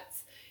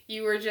bats,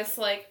 you were just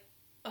like,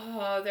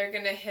 oh, they're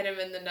gonna hit him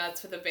in the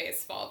nuts with a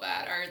baseball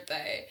bat, aren't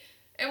they?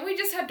 And we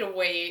just had to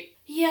wait.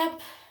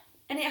 Yep.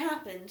 And it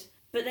happened.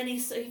 But then he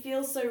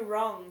feels so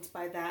wronged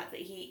by that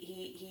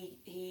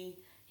he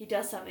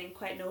does something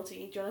quite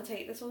naughty. Do you want to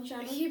take this one,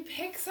 Shannon? He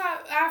picks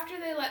up, after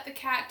they let the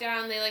cat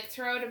down, they like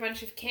throw out a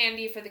bunch of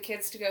candy for the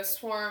kids to go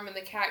swarm, and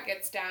the cat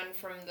gets down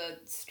from the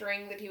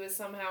string that he was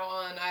somehow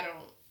on. I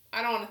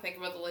don't want to think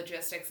about the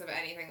logistics of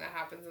anything that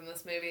happens in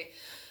this movie.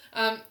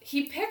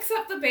 He picks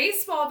up the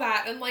baseball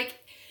bat and like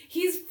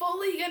he's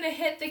fully gonna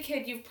hit the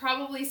kid. You've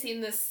probably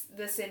seen this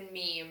in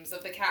memes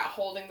of the cat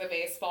holding the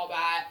baseball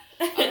bat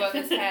above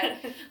his head.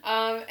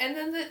 And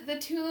then the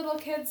two little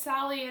kids,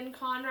 Sally and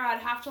Conrad,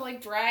 have to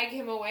like drag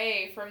him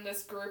away from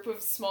this group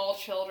of small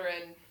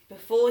children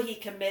Before he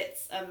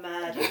commits a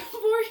murder.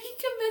 before he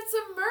commits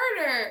a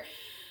murder.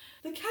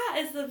 The cat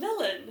is the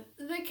villain.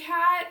 The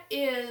cat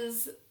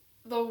is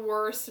the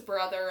worst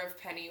brother of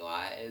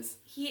Pennywise.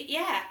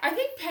 Yeah. I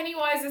think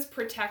Pennywise is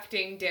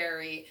protecting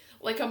Derry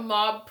like a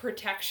mob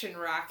protection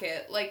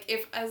racket. Like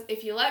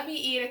if you let me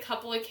eat a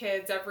couple of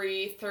kids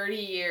every 30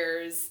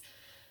 years,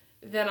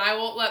 then I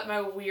won't let my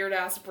weird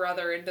ass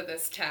brother into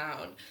this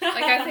town.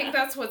 Like I think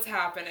that's what's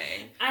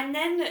happening. And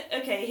then,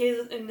 okay,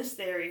 here's in this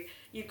theory.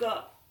 You've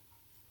got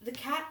the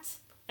cat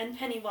and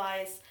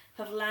Pennywise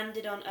have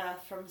landed on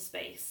Earth from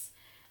space.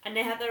 And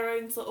they have their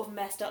own sort of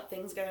messed up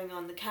things going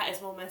on. The cat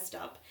is more messed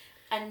up.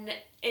 And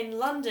in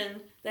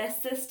London, their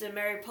sister,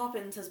 Mary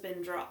Poppins, has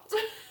been dropped.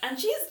 And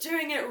she's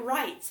doing it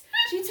right.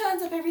 She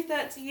turns up every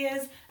 30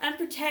 years and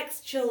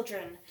protects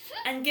children.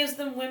 And gives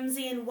them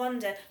whimsy and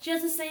wonder. She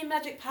has the same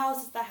magic powers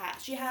as the hat.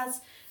 She has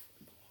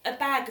a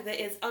bag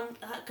that is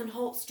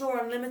can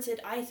store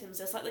unlimited items,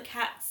 just like the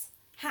cat's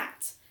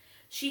hat.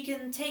 She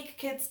can take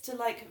kids to,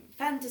 like,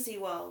 fantasy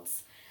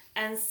worlds.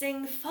 And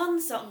sing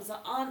fun songs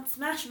that aren't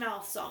Smash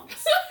Mouth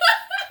songs.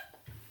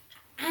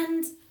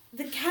 And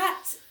the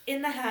cat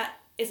in the hat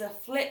is a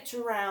flipped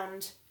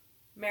around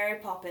Mary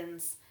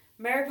Poppins.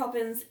 Mary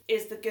Poppins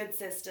is the good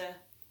sister,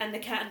 and the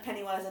cat and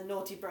Pennywise are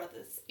naughty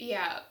brothers.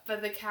 Yeah,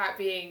 but the cat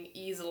being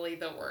easily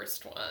the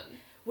worst one.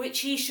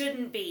 Which he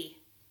shouldn't be.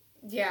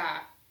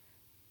 Yeah.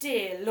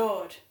 Dear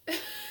Lord.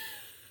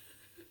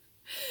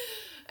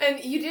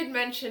 And you did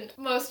mention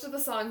most of the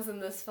songs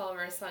in this film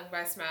are sung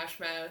by Smash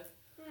Mouth.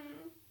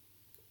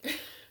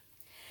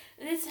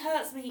 This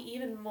hurts me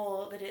even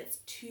more that it's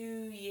 2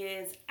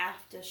 years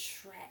after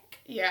Shrek.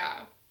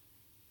 Yeah.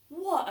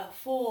 What a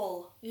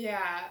fall.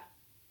 Yeah.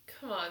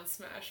 Come on,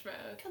 Smash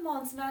Mouth. Come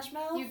on, Smash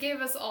Mouth. You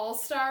gave us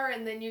All-Star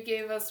and then you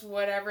gave us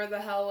whatever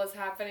the hell was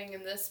happening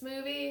in this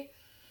movie.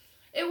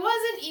 It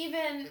wasn't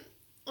even...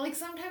 Like,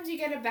 sometimes you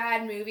get a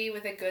bad movie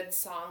with a good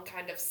song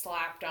kind of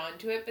slapped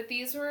onto it, but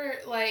these were,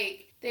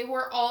 like... They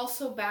were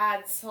also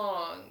bad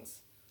songs.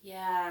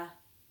 Yeah.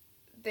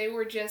 They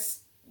were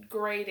just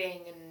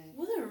grating and...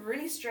 With a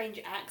really strange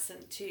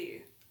accent, too.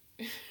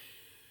 It's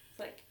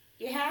like,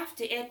 you have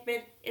to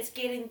admit, it's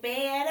getting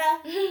better.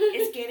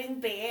 It's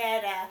getting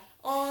better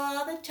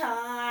all the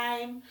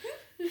time.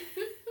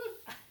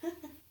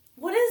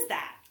 What is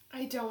that?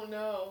 I don't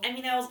know. I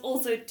mean, I was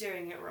also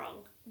doing it wrong.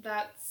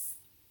 That's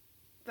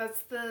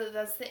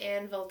the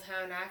Anvil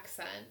Town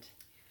accent.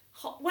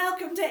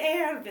 Welcome to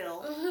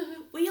Anvil.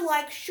 We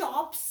like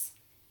shops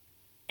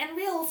and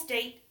real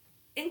estate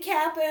and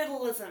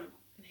capitalism.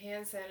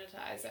 Hand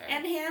sanitizer.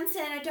 And hand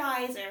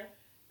sanitizer.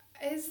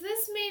 Is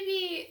this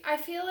maybe... I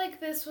feel like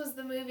this was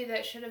the movie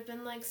that should have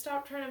been like,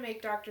 stop trying to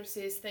make Dr.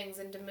 Seuss things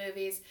into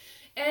movies.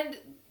 And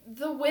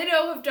the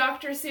widow of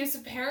Dr. Seuss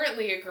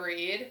apparently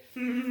agreed.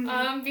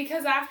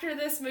 Because after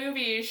this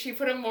movie, she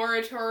put a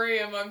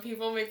moratorium on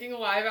people making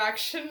live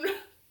action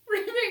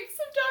remakes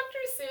of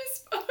Dr.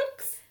 Seuss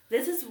books.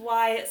 This is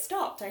why it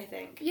stopped, I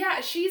think. Yeah,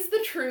 she's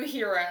the true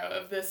hero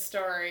of this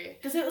story.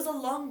 Because it was a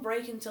long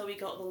break until we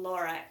got the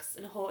Lorax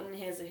and Horton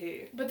Hears a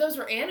Who. But those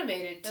were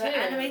animated, too. They were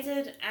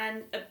animated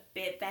and a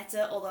bit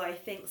better, although I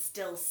think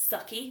still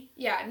sucky.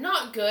 Yeah,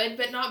 not good,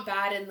 but not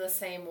bad in the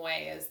same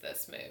way as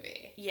this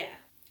movie. Yeah.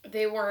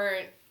 They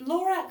weren't...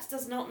 Lorax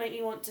does not make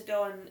me want to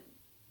go and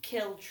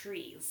kill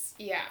trees.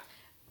 Yeah.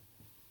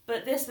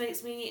 But this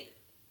makes me...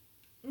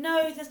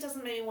 No, this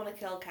doesn't make me want to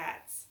kill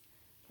cats.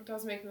 It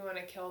does make me want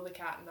to kill the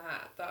cat in the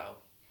hat, though.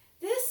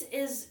 This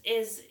is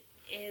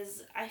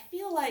I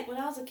feel like when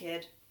I was a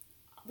kid,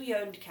 we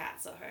owned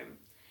cats at home.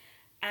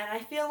 And I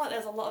feel like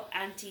there's a lot of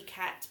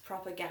anti-cat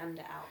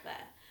propaganda out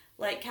there.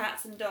 Like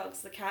cats and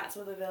dogs, the cats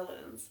were the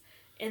villains.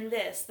 In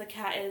this, the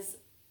cat is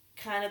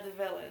kind of the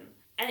villain.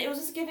 And it was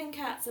just giving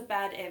cats a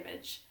bad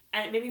image.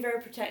 And it made me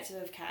very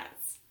protective of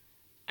cats.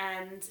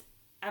 And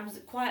I'm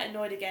quite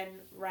annoyed again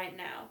right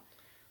now.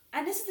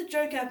 And this is a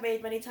joke I've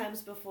made many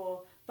times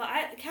before, but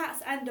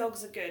cats and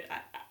dogs are good.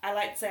 I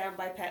like to say I'm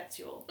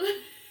bipexual.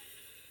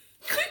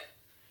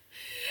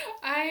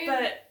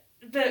 But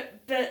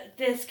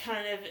this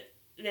kind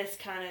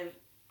of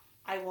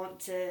I want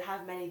to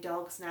have many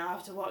dogs now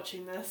after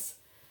watching this.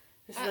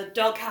 This is a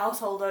dog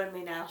household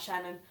only now,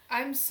 Shannon.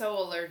 I'm so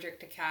allergic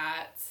to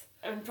cats.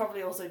 And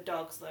probably also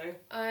dogs, though.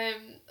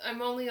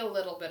 I'm only a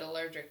little bit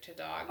allergic to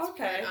dogs.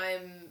 Okay. But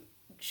I'm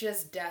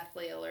just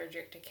deathly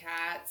allergic to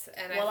cats.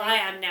 And I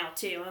am now,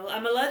 too.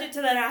 I'm allergic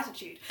to their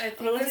attitude. I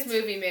think this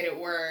movie made it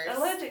worse.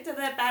 Allergic to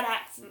their bad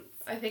accents.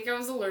 I think I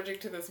was allergic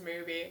to this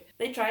movie.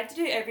 They tried to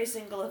do every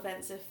single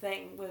offensive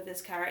thing with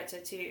this character,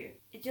 too.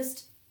 It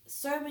just...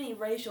 So many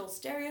racial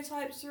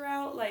stereotypes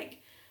throughout.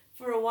 Like,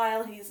 for a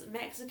while he's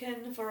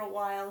Mexican. For a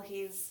while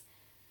he's...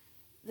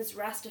 this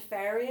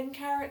Rastafarian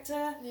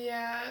character.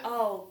 Yeah.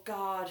 Oh,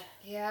 God.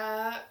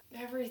 Yeah.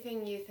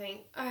 Everything you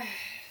think...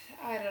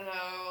 I don't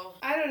know.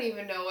 I don't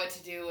even know what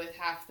to do with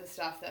half the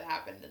stuff that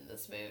happened in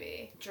this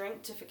movie.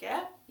 Drink to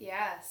forget?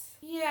 Yes.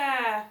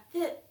 Yeah.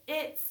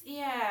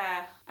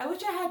 Yeah. I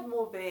wish I had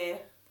more beer.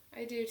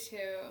 I do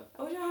too.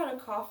 I wish I had a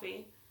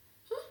coffee.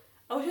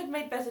 I wish I'd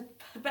made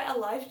better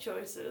life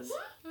choices.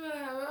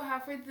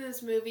 Halfway through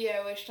this movie,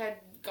 I wished I'd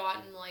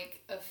gotten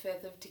like a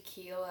fifth of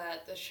tequila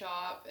at the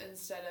shop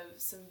instead of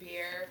some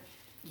beer.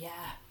 Yeah.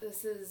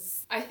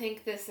 I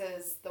think this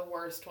is the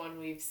worst one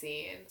we've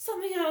seen.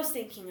 Something I was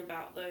thinking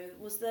about, though,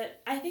 was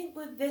that I think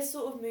with this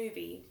sort of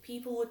movie,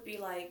 people would be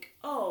like,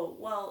 oh,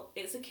 well,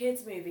 it's a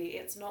kid's movie,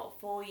 it's not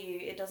for you,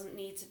 it doesn't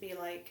need to be,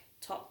 like,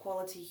 top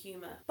quality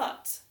humour.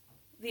 But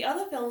the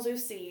other films we've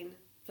seen,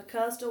 for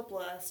Cursed or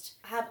Blessed,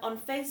 have on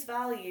face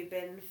value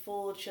been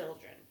for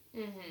children.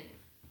 Mm-hmm.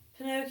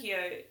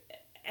 Pinocchio,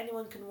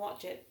 anyone can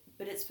watch it,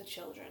 but it's for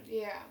children.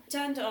 Yeah.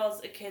 Return to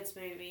Oz, a kid's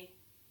movie.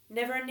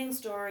 Neverending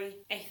Story,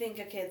 I think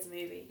a kid's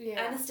movie. Yeah.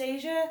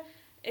 Anastasia,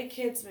 a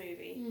kid's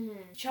movie.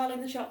 Mm-hmm. Charlie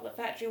and the Chocolate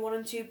Factory 1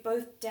 and 2,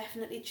 both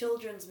definitely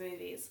children's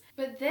movies.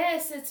 But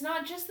this, it's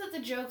not just that the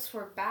jokes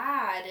were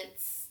bad,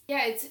 it's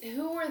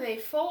who were they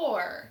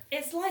for?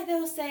 It's like they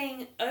were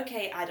saying,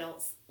 okay,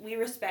 adults, we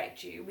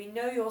respect you. We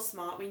know you're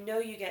smart. We know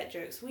you get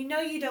jokes. We know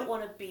you don't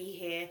want to be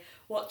here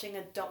watching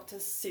a Dr.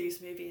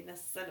 Seuss movie in the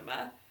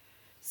cinema.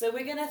 So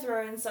we're going to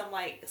throw in some,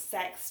 like,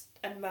 sex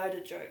and murder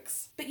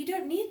jokes. But you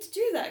don't need to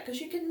do that,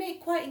 because you can make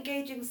quite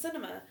engaging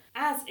cinema,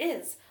 as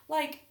is.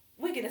 Like,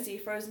 we're going to see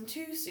Frozen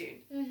 2 soon.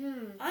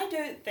 Mm-hmm. I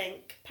don't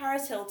think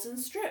Paris Hilton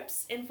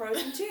strips in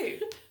Frozen 2.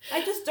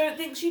 I just don't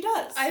think she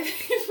does. I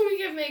think we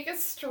can make a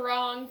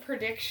strong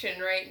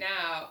prediction right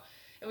now.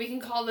 And we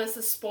can call this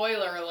a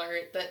spoiler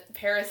alert that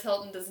Paris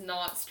Hilton does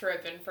not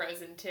strip in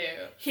Frozen 2.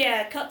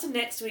 Yeah, cut to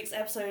next week's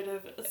episode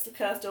of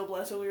Cursed or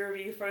Blessed where we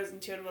review Frozen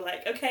 2 and we're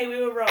like, okay, we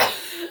were wrong.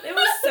 There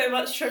was so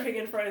much stripping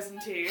in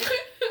Frozen 2.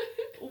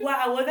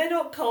 Wow, were they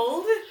not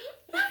cold?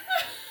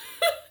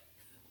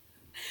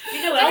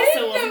 You know what else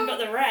there wasn't but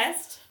the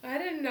rest. I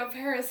didn't know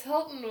Paris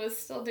Hilton was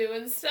still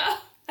doing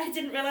stuff. I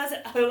didn't realise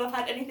that Olaf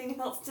had anything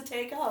else to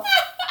take off.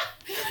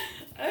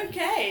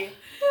 Okay.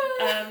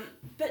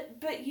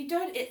 But you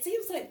don't, it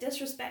seems like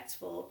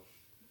disrespectful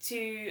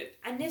to,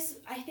 and this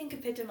I think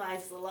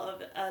epitomizes a lot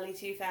of early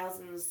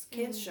 2000s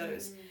kids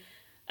shows,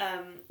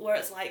 where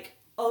it's like,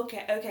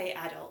 okay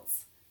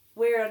adults,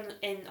 we're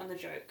on the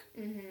joke.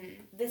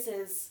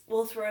 Mm-hmm.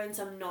 We'll throw in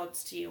some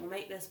nods to you, we'll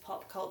make this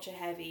pop culture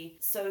heavy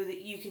so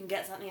that you can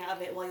get something out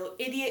of it while your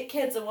idiot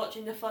kids are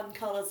watching the fun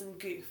colours and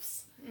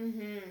goofs.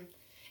 Mm-hmm.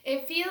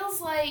 It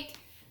feels like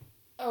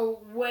a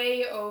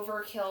way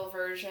overkill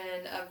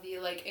version of the,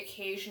 like,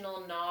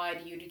 occasional nod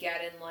you'd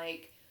get in,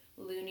 like,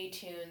 Looney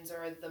Tunes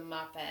or The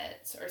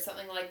Muppets or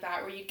something like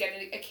that, where you'd get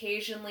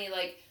occasionally,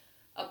 like,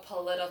 a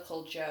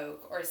political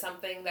joke or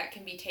something that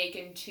can be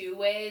taken two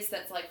ways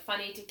that's, like,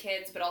 funny to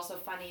kids but also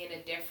funny in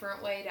a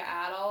different way to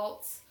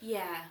adults.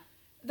 Yeah.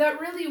 That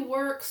really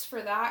works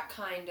for that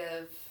kind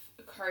of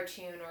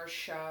cartoon or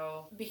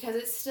show because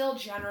it's still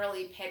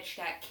generally pitched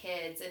at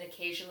kids and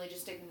occasionally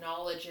just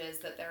acknowledges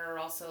that there are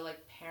also,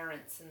 like,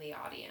 parents in the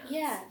audience.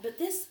 Yeah, but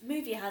this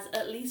movie has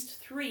at least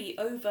 3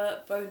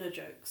 overt boner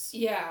jokes.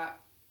 Yeah.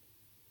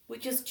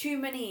 Which is too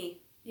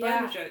many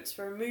boner jokes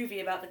for a movie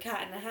about the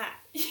Cat in the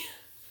Hat.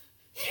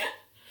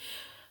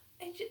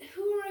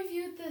 Who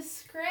reviewed this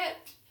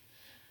script?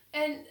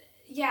 And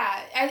yeah,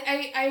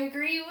 I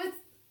agree with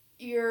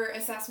your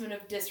assessment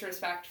of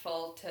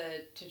disrespectful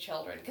to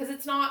children, because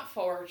it's not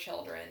for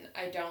children,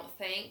 I don't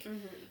think,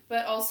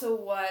 but also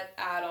what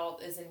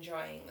adult is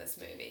enjoying this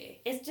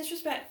movie. It's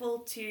disrespectful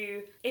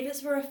to, if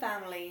it's for a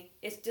family,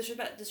 it's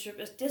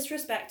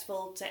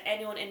disrespectful to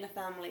anyone in the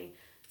family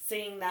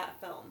seeing that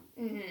film.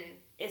 Mm-hmm.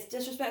 It's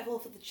disrespectful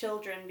for the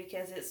children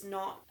because it's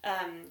not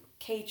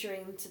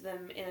catering to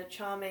them in a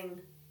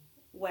charming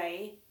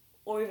way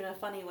or even a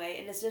funny way,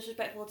 and it's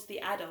disrespectful to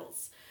the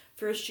adults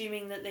for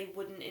assuming that they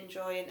wouldn't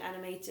enjoy an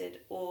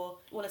animated or,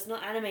 well, it's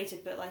not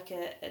animated, but like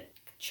a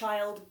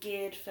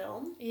child-geared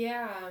film.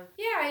 Yeah.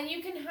 Yeah, and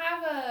you can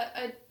have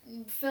a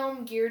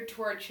film geared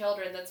toward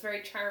children that's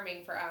very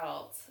charming for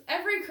adults.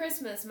 Every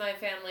Christmas, my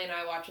family and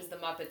I watches The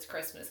Muppets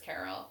Christmas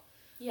Carol.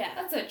 Yeah.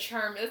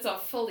 That's a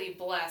fully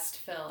blessed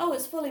film. Oh,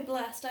 it's fully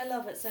blessed. I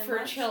love it so much.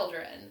 For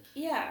children.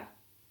 Yeah.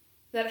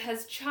 That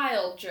has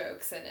child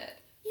jokes in it.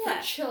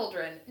 Yeah. for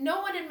children.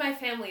 No one in my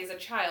family is a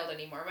child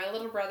anymore. My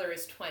little brother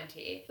is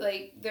 20.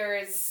 Like,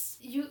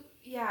 you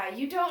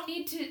don't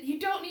need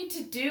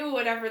to do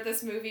whatever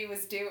this movie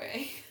was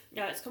doing.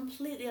 No, it's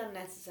completely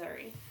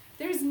unnecessary.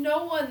 There's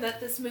no one that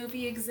this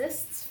movie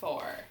exists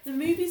for. The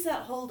movies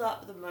that hold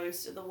up the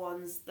most are the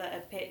ones that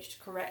are pitched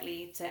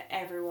correctly to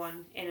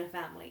everyone in a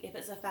family, if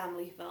it's a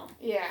family film.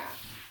 Yeah.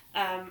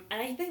 And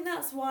I think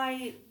that's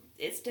why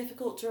it's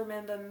difficult to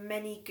remember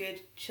many good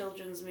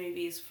children's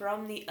movies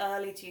from the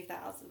early 2000s.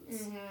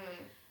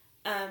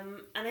 Mm-hmm.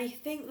 And I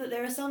think that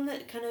there are some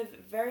that kind of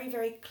very,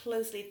 very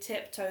closely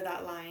tiptoe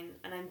that line,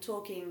 and I'm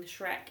talking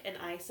Shrek and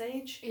Ice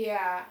Age.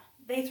 Yeah.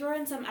 They throw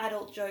in some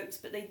adult jokes,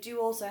 but they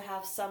do also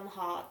have some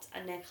heart,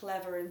 and they're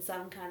clever in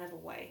some kind of a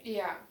way.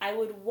 Yeah. I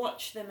would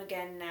watch them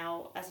again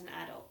now as an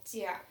adult.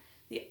 Yeah.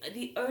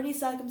 The only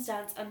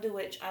circumstance under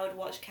which I would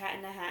watch Cat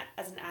in the Hat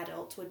as an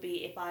adult would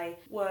be if I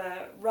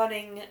were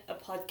running a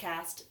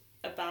podcast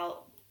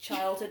about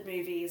childhood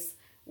movies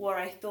where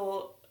I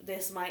thought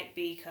this might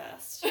be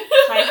cursed,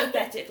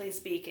 hypothetically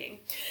speaking.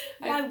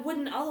 I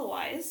wouldn't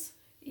otherwise.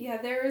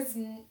 Yeah, there is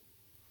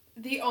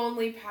the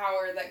only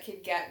power that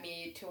could get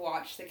me to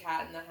watch The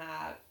Cat in the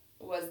Hat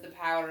was the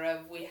power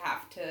of we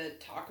have to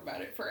talk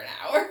about it for an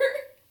hour.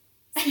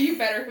 So you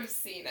better have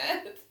seen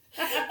it.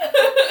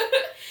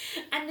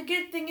 And the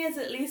good thing is,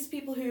 at least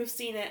people who have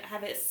seen it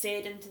have it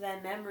seared into their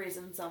memories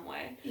in some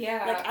way.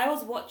 Yeah. Like, I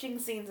was watching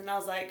scenes and I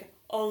was like,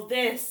 oh,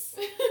 this.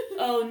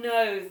 Oh,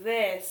 no,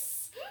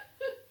 this.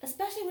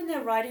 Especially when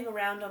they're riding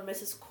around on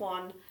Mrs.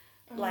 Kwan,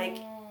 like,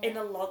 in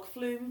a log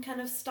flume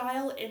kind of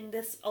style, in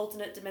this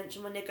alternate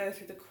dimension when they go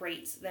through the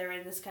crates. They're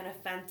in this kind of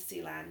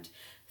fantasy land,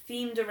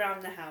 themed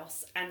around the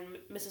house, and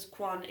Mrs.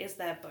 Kwan is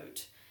their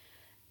boat.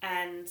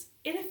 And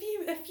in a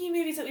few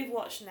movies that we've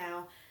watched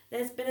now,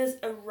 there's been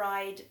a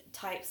ride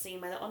type scene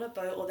where they're on a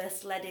boat or they're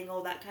sledding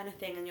or that kind of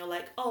thing, and you're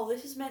like, oh,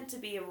 this is meant to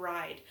be a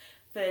ride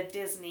for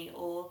Disney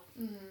or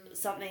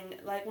something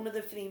like one of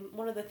the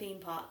theme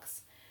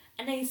parks,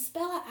 and they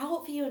spell it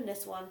out for you in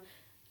this one.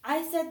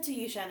 I said to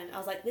you, Shannon, I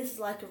was like, this is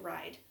like a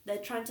ride. They're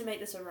trying to make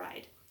this a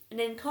ride. And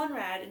then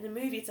Conrad in the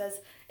movie says,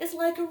 it's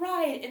like a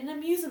ride in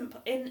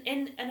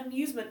an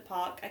amusement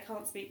park. I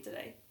can't speak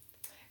today.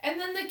 And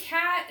then the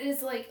cat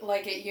is like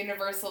at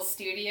Universal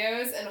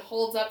Studios and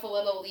holds up a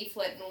little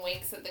leaflet and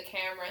winks at the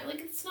camera.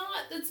 Like, it's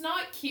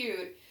not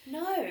cute.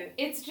 No.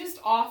 It's just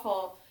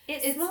awful.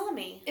 It's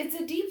smarmy. It's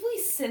a deeply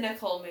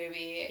cynical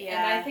movie. Yeah.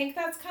 And I think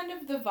that's kind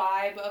of the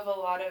vibe of a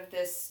lot of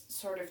this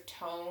sort of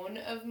tone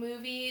of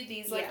movie.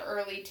 These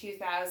early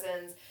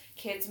 2000s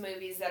kids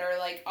movies that are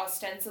like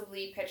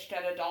ostensibly pitched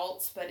at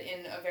adults but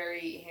in a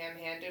very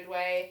ham-handed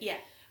way. Yeah.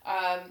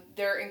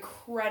 They're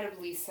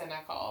incredibly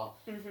cynical,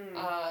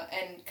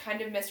 and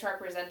kind of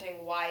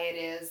misrepresenting why it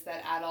is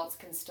that adults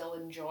can still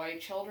enjoy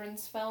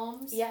children's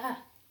films. Yeah.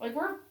 Like,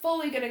 we're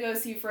fully gonna go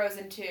see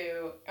Frozen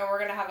 2, and we're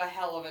gonna have a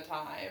hell of a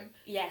time.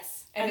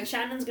 Yes. And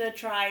Shannon's gonna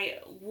try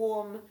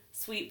warm,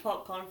 sweet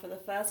popcorn for the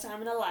first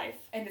time in her life.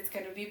 And it's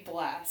gonna be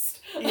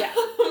blessed. Yeah.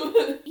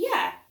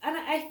 Yeah. And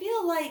I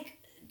feel like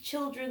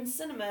children's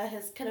cinema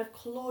has kind of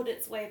clawed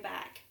its way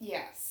back.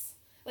 Yes.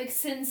 Like,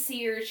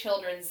 sincere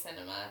children's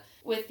cinema,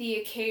 with the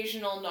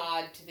occasional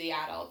nod to the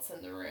adults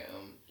in the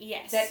room.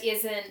 Yes. That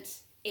isn't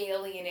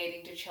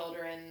alienating to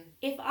children.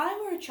 If I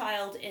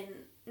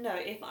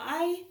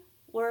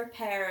were a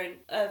parent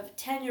of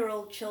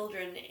 10-year-old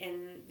children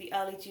in the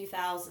early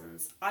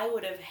 2000s, I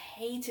would have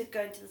hated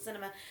going to the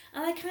cinema.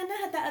 And I kind of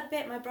had that a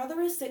bit. My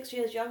brother is 6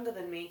 years younger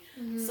than me.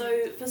 Mm-hmm.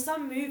 So for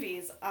some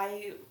movies,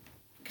 I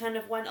kind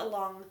of went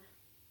along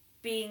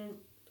being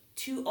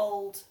too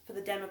old for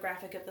the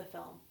demographic of the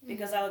film.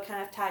 Because I would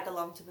kind of tag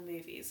along to the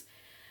movies.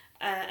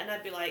 And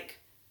I'd be like,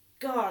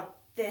 God,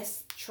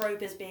 this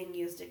trope is being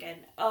used again.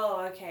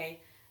 Oh,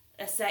 okay.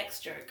 A sex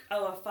joke.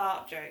 Oh, a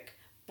fart joke.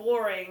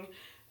 Boring.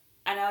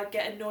 And I would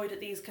get annoyed at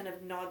these kind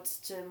of nods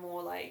to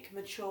more, like,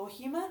 mature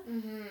humour.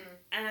 Mm-hmm.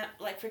 And,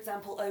 like, for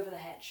example, Over the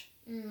Hedge.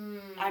 Mm.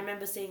 I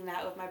remember seeing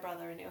that with my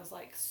brother, and it was,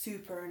 like,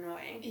 super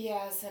annoying.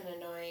 Yeah, it's an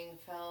annoying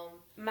film.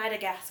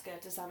 Madagascar,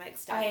 to some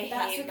extent. I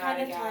hate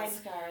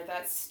Madagascar,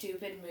 that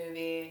stupid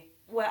movie.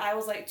 Where I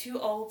was, like, too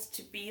old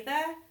to be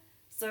there,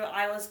 so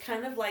I was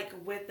kind of, like,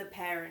 with the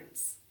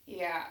parents.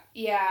 Yeah.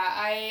 Yeah,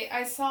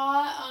 I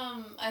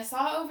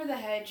saw Over the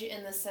Hedge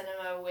in the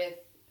cinema with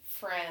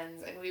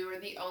friends, and we were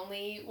the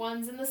only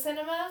ones in the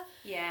cinema.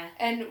 Yeah.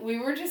 And we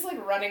were just,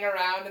 like, running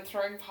around and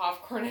throwing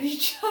popcorn at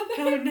each other.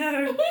 Oh,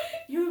 no.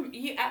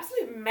 You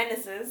absolute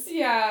menaces.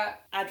 Yeah.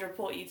 I'd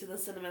report you to the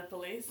cinema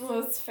police.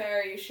 Well, that's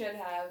fair. You should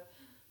have.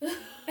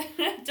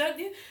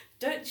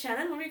 Don't,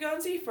 Shannon, when we go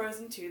and see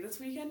Frozen 2 this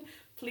weekend,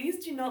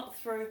 please do not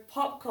throw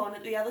popcorn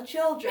at the other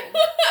children.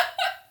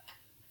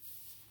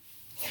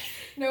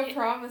 No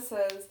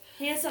promises.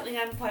 Here's something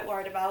I'm quite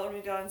worried about when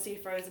we go and see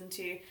Frozen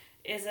 2,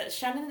 is that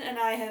Shannon and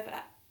I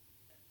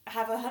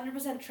have a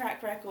 100%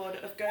 track record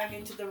of going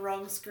into the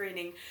wrong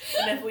screening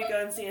whenever we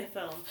go and see a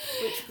film,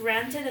 which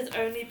granted has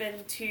only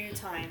been 2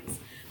 times.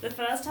 The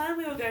first time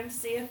we were going to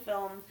see a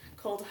film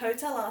called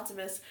Hotel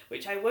Artemis,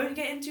 which I won't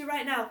get into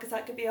right now because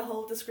that could be a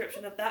whole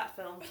description of that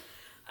film.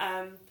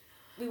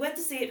 We went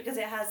to see it because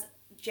it has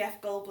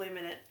Jeff Goldblum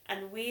in it,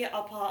 and we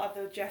are part of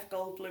the Jeff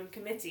Goldblum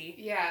committee.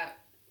 Yeah.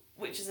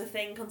 Which is a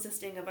thing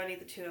consisting of only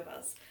the two of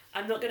us.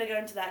 I'm not going to go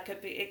into that.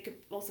 It could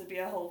also be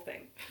a whole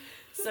thing.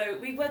 So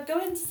we were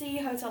going to see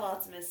Hotel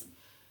Artemis,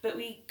 but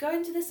we go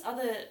into this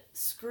other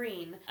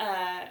screen,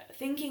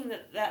 thinking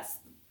that that's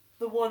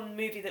the one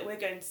movie that we're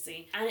going to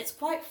see, and it's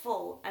quite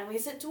full. And we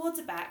sit towards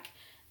the back,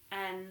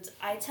 and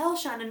I tell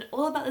Shannon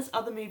all about this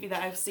other movie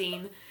that I've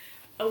seen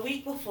a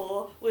week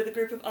before with a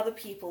group of other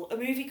people, a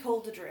movie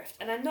called Adrift.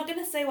 And I'm not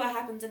going to say what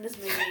happens in this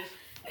movie.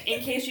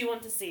 In case you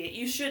want to see it.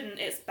 You shouldn't,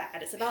 it's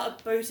bad. It's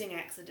about a boating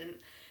accident,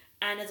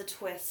 and there's a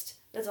twist.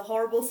 There's a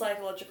horrible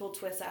psychological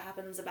twist that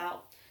happens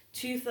about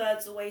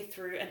 2/3 the way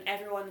through, and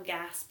everyone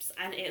gasps,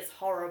 and it's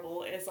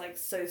horrible. It's like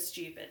so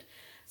stupid.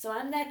 So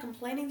I'm there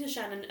complaining to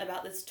Shannon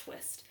about this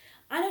twist.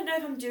 I don't know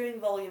if I'm doing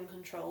volume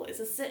control.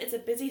 It's a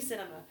busy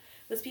cinema.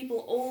 There's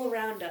people all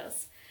around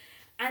us.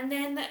 And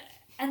then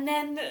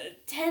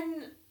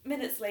 10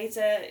 minutes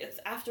later, it's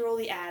after all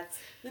the ads,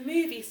 the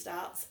movie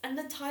starts and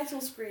the title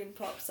screen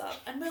pops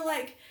up, and we're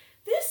like,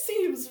 this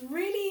seems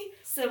really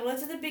similar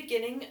to the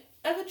beginning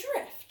of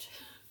Adrift.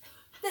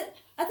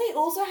 Are they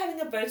also having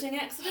a boating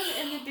accident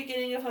in the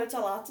beginning of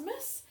Hotel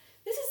Artemis?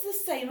 This is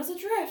the same as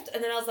Adrift.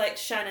 And then I was like,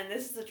 Shannon,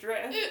 this is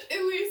Adrift.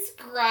 Elise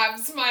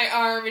grabs my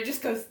arm and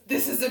just goes,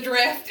 this is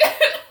Adrift.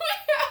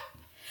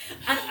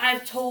 And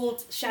I've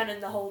told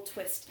Shannon the whole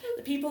twist.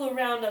 The people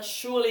around us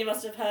surely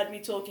must have heard me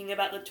talking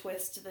about the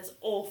twist to this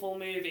awful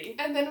movie.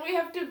 And then we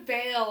have to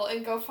bail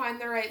and go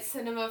find the right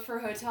cinema for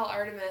Hotel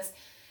Artemis.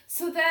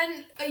 So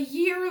then, a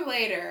year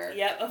later...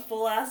 Yep, a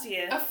full-ass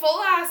year. A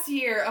full-ass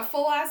year, a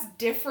full-ass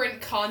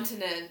different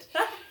continent.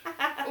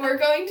 We're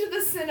going to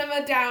the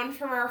cinema down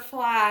from our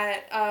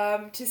flat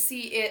to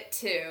see It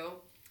Too.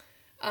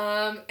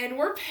 And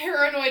we're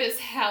paranoid as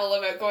hell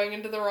about going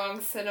into the wrong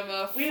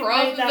cinema from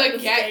the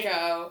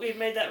get-go. We've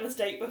made that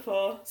mistake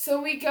before.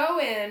 So we go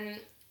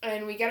in,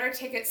 and we get our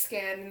ticket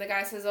scanned, and the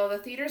guy says, oh, the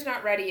theater's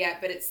not ready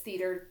yet, but it's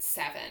theater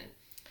 7.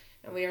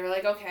 And we were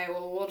like, okay,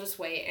 well, we'll just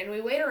wait. And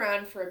we wait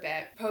around for a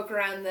bit, poke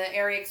around the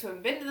area because we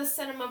haven't been to the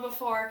cinema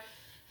before,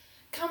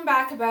 come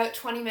back about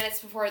 20 minutes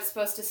before it's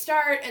supposed to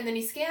start, and then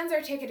he scans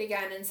our ticket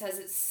again and says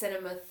it's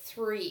Cinema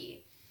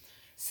 3.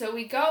 So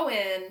we go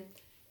in,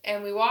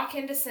 and we walk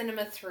into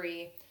Cinema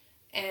 3,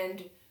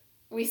 and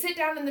we sit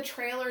down and the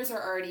trailers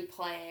are already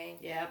playing.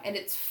 Yeah. And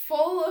it's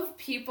full of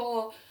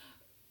people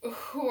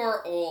who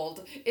are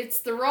old. It's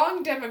the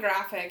wrong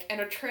demographic,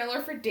 and a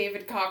trailer for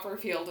David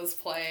Copperfield is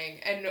playing,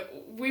 and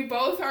we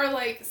both are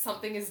like,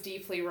 something is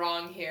deeply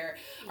wrong here.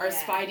 Our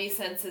spidey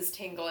sense is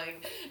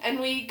tingling. And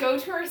we go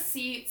to our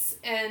seats,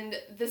 and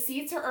the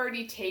seats are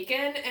already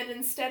taken, and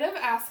instead of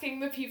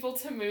asking the people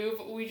to move,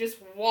 we just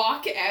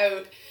walk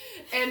out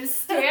and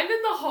stand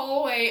in the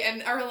hallway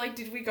and are like,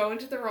 did we go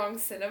into the wrong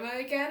cinema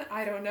again?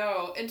 I don't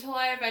know. Until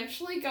I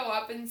eventually go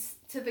up and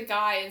to the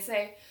guy and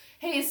say,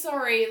 hey,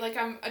 sorry, like,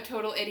 I'm a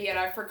total idiot,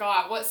 I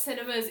forgot. What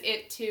cinema is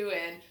It 2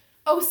 in?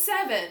 Oh,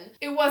 7!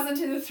 It wasn't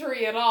in the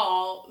 3 at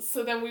all.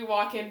 So then we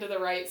walk into the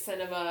right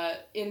cinema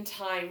in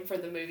time for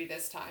the movie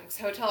this time. Because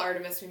Hotel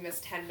Artemis we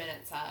missed 10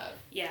 minutes of.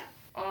 Yeah.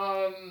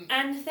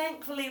 And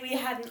thankfully we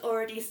hadn't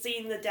already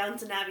seen the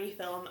Downton Abbey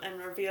film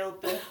and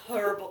revealed the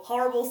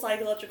horrible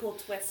psychological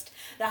twist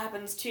that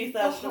happens 2/3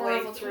 of the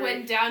way through.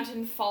 When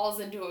Downton falls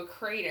into a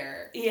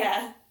crater.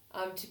 Yeah.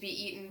 To be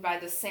eaten by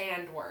the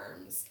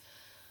sandworms.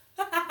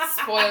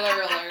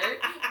 Spoiler alert.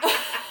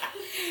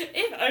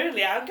 If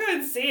only, I'll go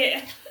and see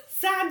it.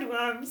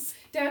 Sandworms.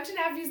 Downton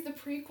Abbey's the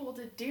prequel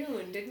to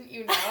Dune, didn't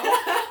you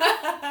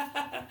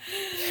know?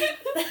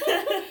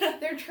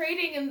 They're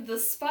trading in the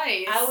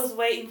spice. I was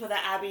waiting for the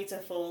Abbey to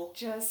fall.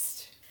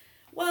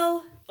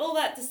 Well, all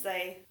that to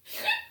say.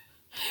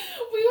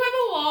 We went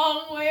a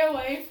long way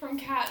away from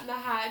Cat in the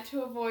Hat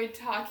to avoid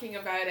talking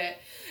about it.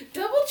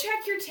 Double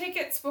check your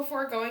tickets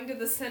before going to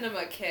the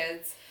cinema,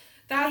 kids.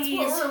 That's Please.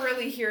 what we're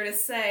really here to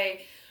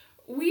say.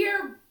 We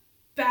are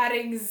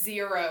batting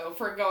 0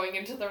 for going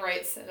into the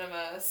right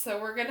cinema, so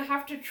we're gonna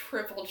have to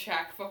triple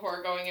check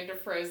before going into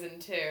Frozen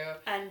 2.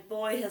 And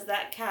boy, has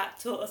that cat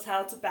taught us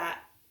how to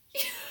bat.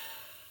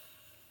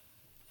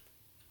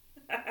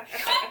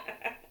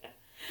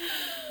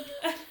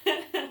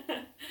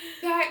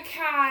 That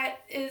cat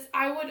is...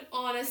 I would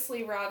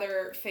honestly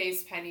rather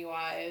face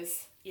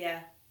Pennywise. Yeah.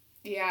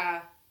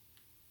 Yeah.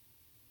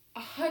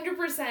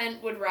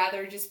 100% would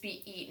rather just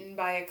be eaten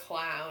by a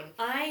clown.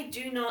 I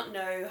do not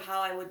know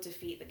how I would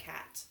defeat the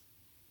cat.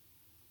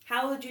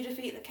 How would you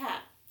defeat the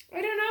cat?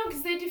 I don't know,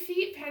 because they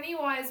defeat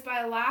Pennywise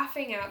by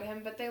laughing at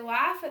him, but they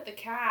laugh at the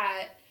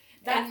cat,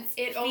 and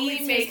it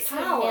only makes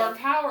him more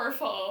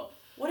powerful.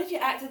 What if you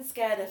acted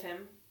scared of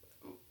him?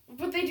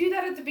 But they do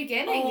that at the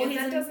beginning, and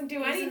that doesn't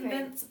do anything. He's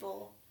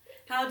invincible.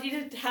 How do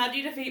you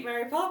defeat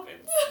Mary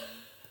Poppins?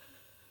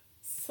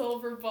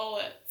 Silver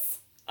bullets.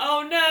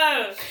 Oh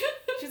no!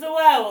 She's a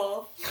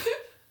werewolf.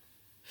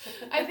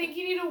 I think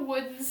you need a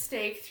wooden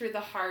stake through the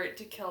heart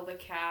to kill the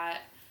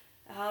cat.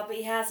 Oh, but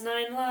he has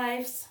 9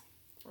 lives.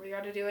 We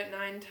gotta do it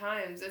 9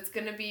 times.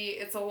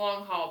 It's a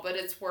long haul, but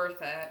it's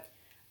worth it.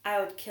 I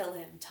would kill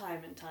him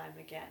time and time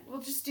again.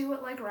 We'll just do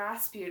it like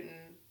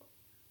Rasputin.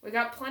 We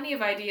got plenty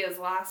of ideas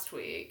last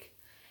week.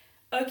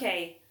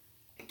 Okay.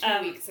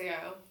 2 weeks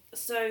ago.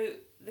 So,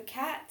 the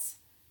cat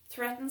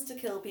threatens to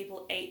kill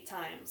people 8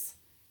 times.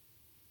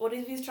 What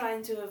if he's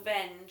trying to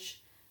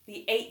avenge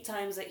the 8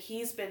 times that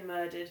he's been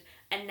murdered,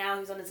 and now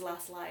he's on his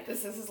last life?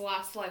 This is his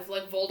last life,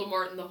 like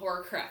Voldemort in the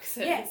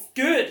Horcruxes. Yes,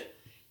 good!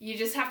 You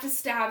just have to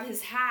stab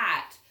his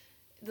hat,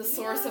 the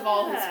source of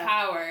all his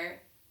power.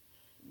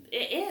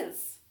 It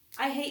is.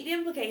 I hate the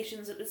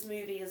implications that this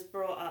movie has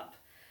brought up.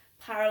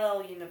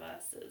 Parallel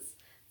universes.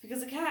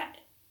 Because the cat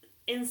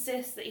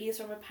insists that he is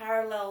from a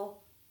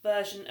parallel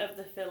version of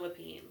the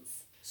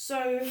Philippines.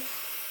 So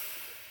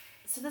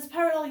there's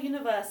parallel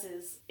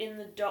universes in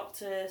the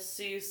Dr.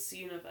 Seuss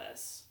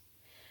universe.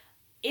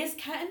 Is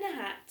Cat in the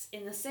Hat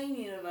in the same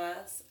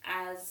universe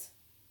as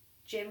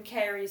Jim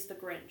Carrey's The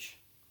Grinch?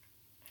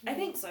 I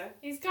think so.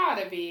 He's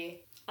gotta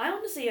be. I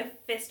want to see a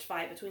fist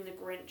fight between the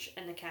Grinch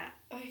and the cat.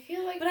 I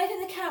feel like... But I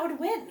think the cat would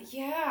win.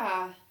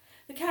 Yeah.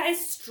 The cat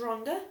is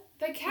stronger.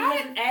 The He cat...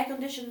 has an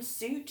air-conditioned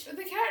suit.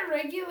 The cat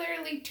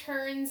regularly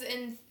turns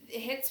and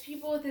hits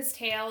people with his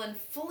tail and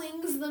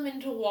flings them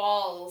into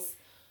walls.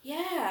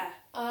 Yeah.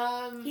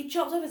 He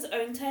chopped off his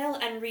own tail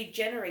and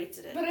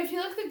regenerated it. But I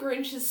feel like the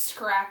Grinch is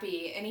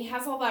scrappy, and he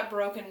has all that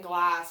broken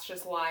glass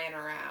just lying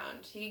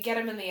around. You could get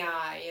him in the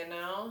eye, you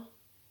know?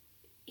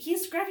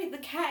 He's scrappy. The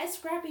cat is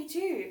scrappy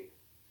too.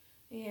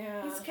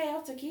 Yeah. He's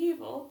chaotic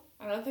evil.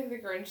 I don't think the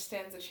Grinch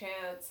stands a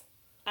chance.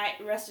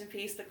 Rest in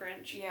peace, the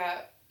Grinch.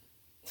 Yeah.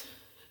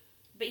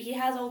 But he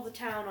has all the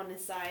town on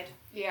his side.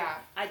 Yeah.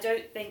 I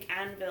don't think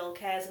Anvil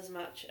cares as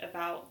much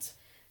about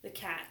the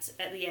cat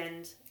at the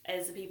end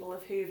as the people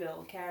of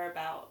Whoville care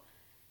about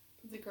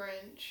The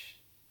Grinch.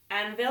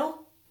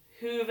 Anvil?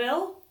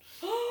 Whoville?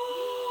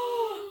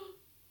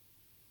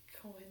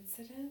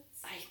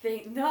 Coincidence? I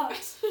think not.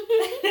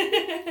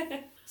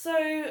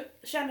 So,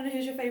 Shannon,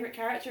 who's your favourite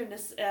character in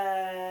this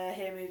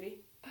here movie?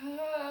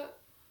 I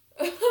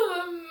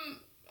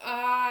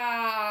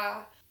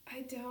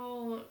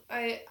don't.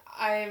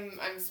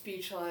 I'm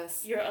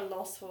speechless. You're at a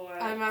loss for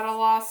words. I'm at a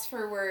loss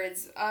for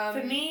words.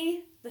 For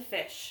me, the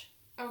fish.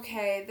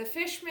 Okay, the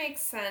fish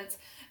makes sense.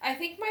 I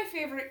think my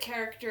favorite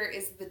character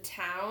is the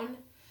town.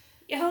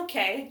 Yeah,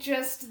 okay.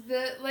 Just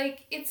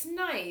it's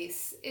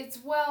nice.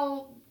 It's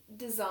well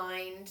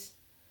designed.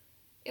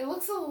 It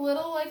looks a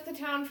little like the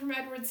town from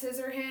Edward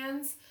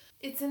Scissorhands.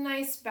 It's a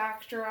nice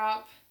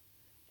backdrop.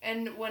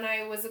 And when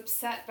I was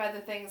upset by the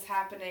things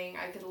happening,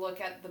 I could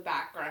look at the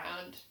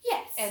background.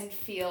 Yes. And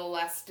feel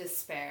less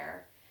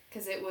despair.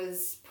 Because it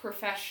was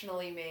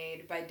professionally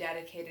made by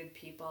dedicated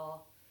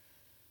people.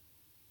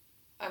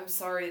 I'm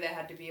sorry they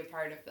had to be a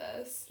part of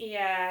this.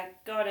 Yeah,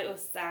 God, it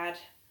was sad.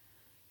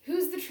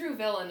 Who's the true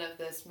villain of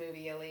this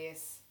movie,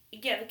 Elise?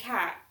 Yeah, the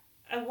cat.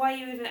 And why are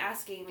you even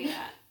asking me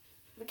that?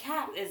 The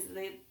cat is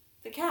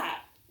the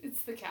cat.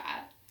 It's the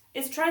cat.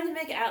 It's trying to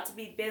make it out to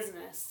be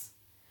business.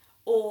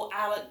 Or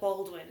Alec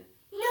Baldwin.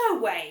 No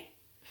way.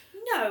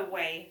 No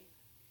way.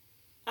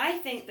 I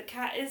think the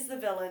cat is the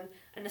villain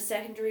and the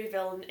secondary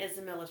villain is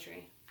the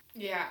military.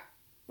 Yeah.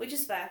 Which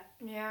is fair.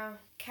 Yeah.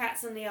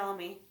 Cats in the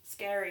army.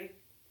 Scary.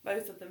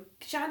 Both of them.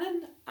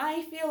 Shannon,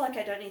 I feel like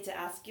I don't need to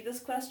ask you this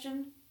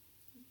question,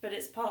 but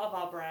it's part of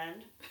our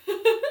brand.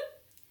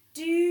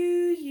 Do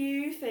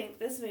you think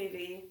this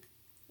movie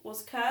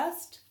was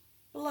cursed,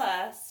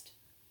 blessed,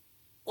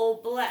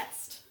 or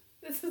blessed?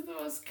 This is the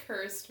most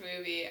cursed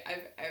movie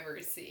I've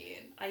ever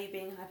seen. Are you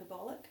being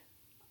hyperbolic?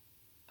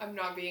 I'm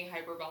not being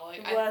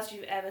hyperbolic. The worst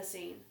you've ever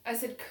seen. I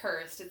said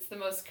cursed. It's the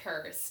most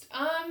cursed.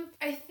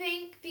 I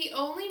think the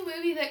only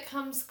movie that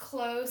comes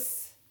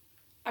close,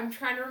 I'm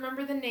trying to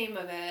remember the name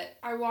of it.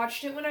 I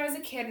watched it when I was a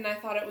kid and I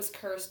thought it was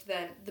cursed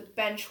then. The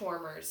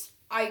Benchwarmers.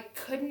 I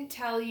couldn't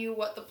tell you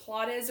what the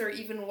plot is or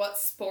even what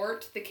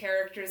sport the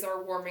characters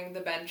are warming the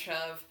bench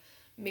of.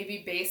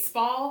 Maybe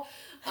baseball.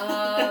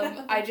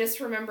 I just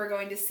remember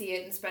going to see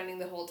it and spending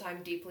the whole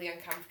time deeply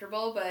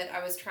uncomfortable, but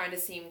I was trying to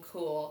seem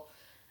cool.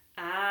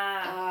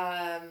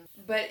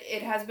 But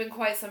it has been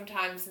quite some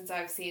time since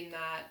I've seen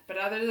that. But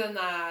other than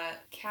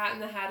that, Cat in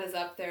the Hat is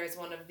up there as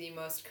one of the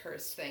most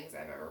cursed things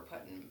I've ever put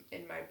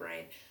in my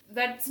brain.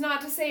 That's not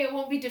to say it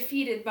won't be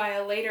defeated by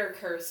a later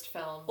cursed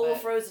film. Or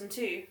Frozen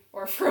 2.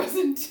 Or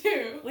Frozen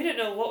 2. We don't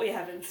know what we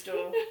have in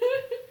store.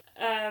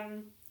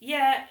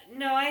 Yeah,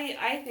 no,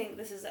 I think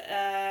this is,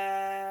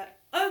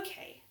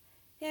 okay.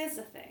 Here's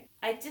the thing.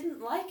 I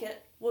didn't like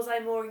it. Was I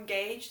more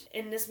engaged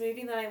in this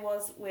movie than I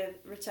was with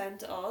Return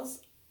to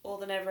Oz or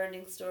The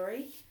Neverending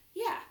Story?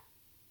 Yeah.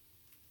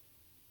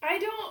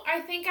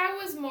 I think I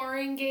was more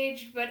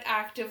engaged, but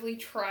actively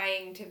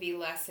trying to be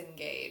less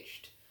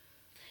engaged.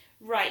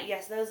 Right,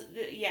 yes,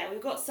 we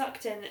got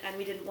sucked in and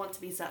we didn't want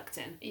to be sucked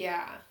in.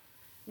 Yeah.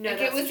 No,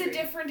 it was true. a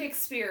different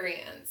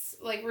experience.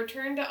 Like,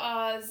 Return to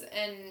Oz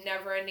and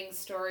Neverending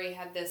Story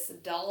had this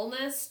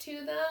dullness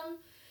to them,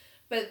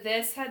 but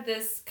this had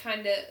this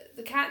kind of...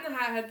 The Cat in the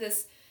Hat had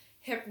this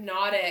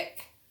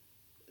hypnotic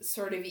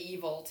sort of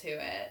evil to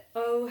it.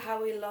 Oh,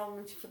 how we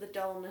longed for the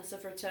dullness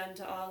of Return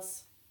to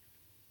Oz.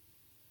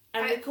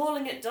 And we're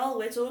calling it dull.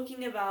 We're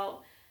talking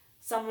about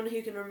someone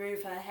who can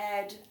remove her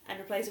head and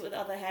replace it with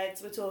other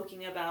heads. We're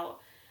talking about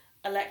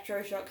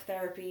electroshock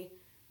therapy.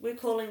 We're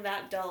calling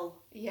that dull.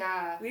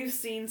 Yeah. We've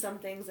seen some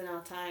things in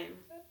our time.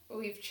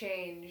 We've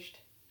changed.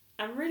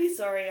 I'm really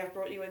sorry I've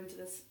brought you into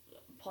this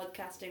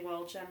podcasting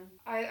world, Jen.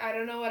 I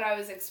don't know what I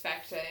was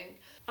expecting.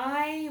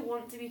 I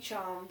want to be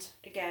charmed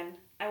again.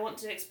 I want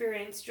to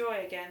experience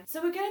joy again.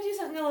 So we're going to do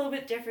something a little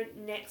bit different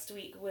next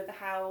week with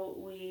how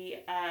we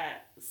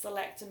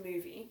select a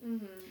movie.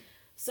 Mm-hmm.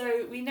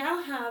 So we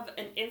now have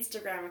an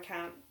Instagram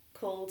account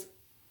called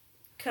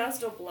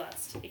Cursed or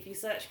Blessed. If you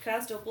search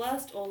Cursed or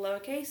Blessed, all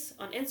lowercase,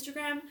 on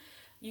Instagram,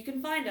 you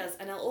can find us.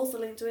 And I'll also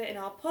link to it in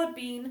our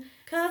Podbean,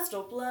 Cursed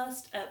or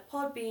Blessed at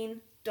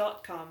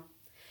podbean.com.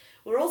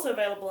 We're also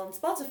available on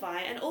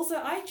Spotify and also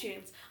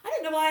iTunes. I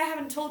don't know why I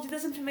haven't told you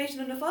this information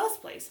in the first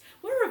place.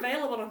 We're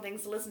available on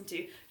things to listen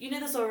to. You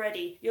know this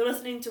already. You're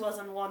listening to us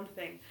on one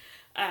thing.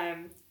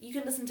 You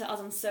can listen to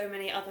us on so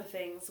many other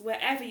things,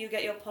 wherever you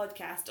get your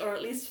podcast, or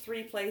at least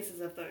 3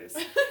 places of those.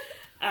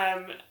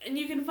 And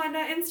you can find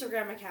our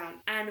Instagram account.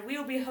 And we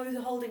will be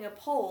holding a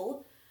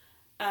poll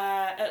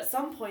at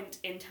some point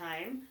in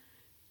time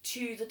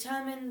to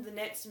determine the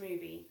next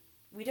movie.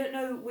 We don't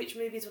know which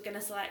movies we're going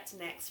to select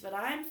next, but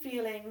I'm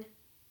feeling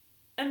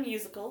a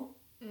musical.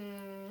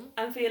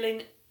 I'm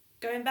feeling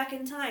going back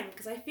in time,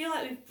 because I feel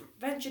like we've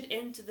ventured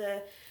into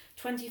the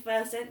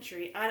 21st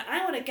century, and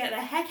I want to get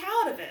the heck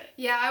out of it.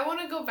 Yeah, I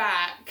want to go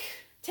back.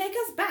 Take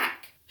us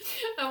back.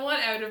 I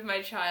want out of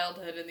my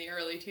childhood in the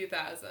early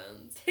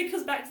 2000s. Take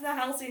us back to the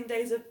halcyon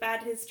days of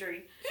bad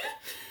history.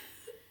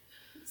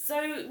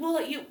 So,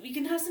 well, you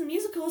can have some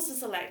musicals to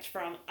select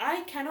from.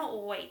 I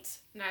cannot wait.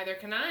 Neither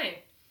can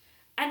I.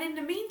 And in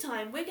the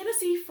meantime, we're going to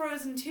see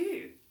Frozen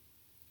 2.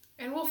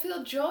 And we'll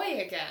feel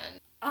joy again.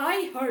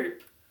 I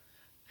hope.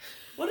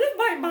 What if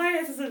Mike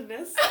Myers is in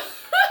this?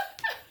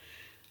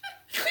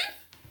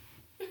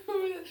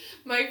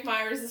 Mike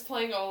Myers is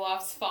playing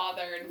Olaf's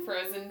father in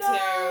Frozen 2.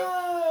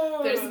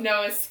 No! There's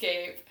no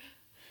escape.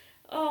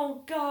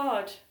 Oh,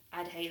 God.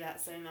 I'd hate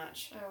that so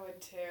much. I would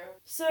too.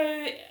 So,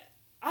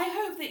 I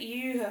hope that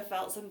you have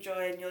felt some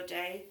joy in your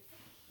day.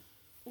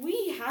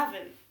 We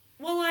haven't.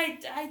 Well,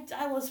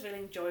 I was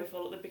feeling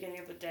joyful at the beginning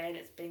of the day, and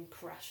it's been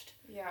crushed.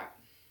 Yeah,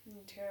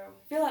 me too.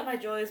 I feel like my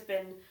joy has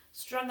been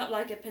strung up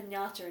like a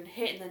piñata and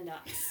hit in the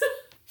nuts.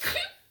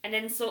 And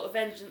then sort of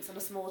vengeance on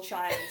a small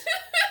child.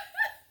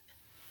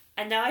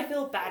 And now I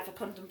feel bad for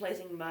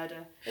contemplating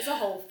murder. It's a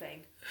whole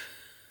thing.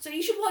 So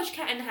you should watch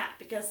Cat in the Hat,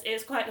 because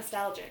it's quite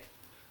nostalgic.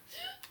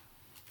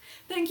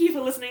 Thank you for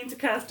listening to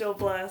Cursed or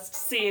Blessed.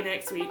 See you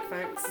next week,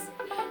 folks.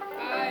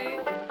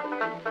 Bye.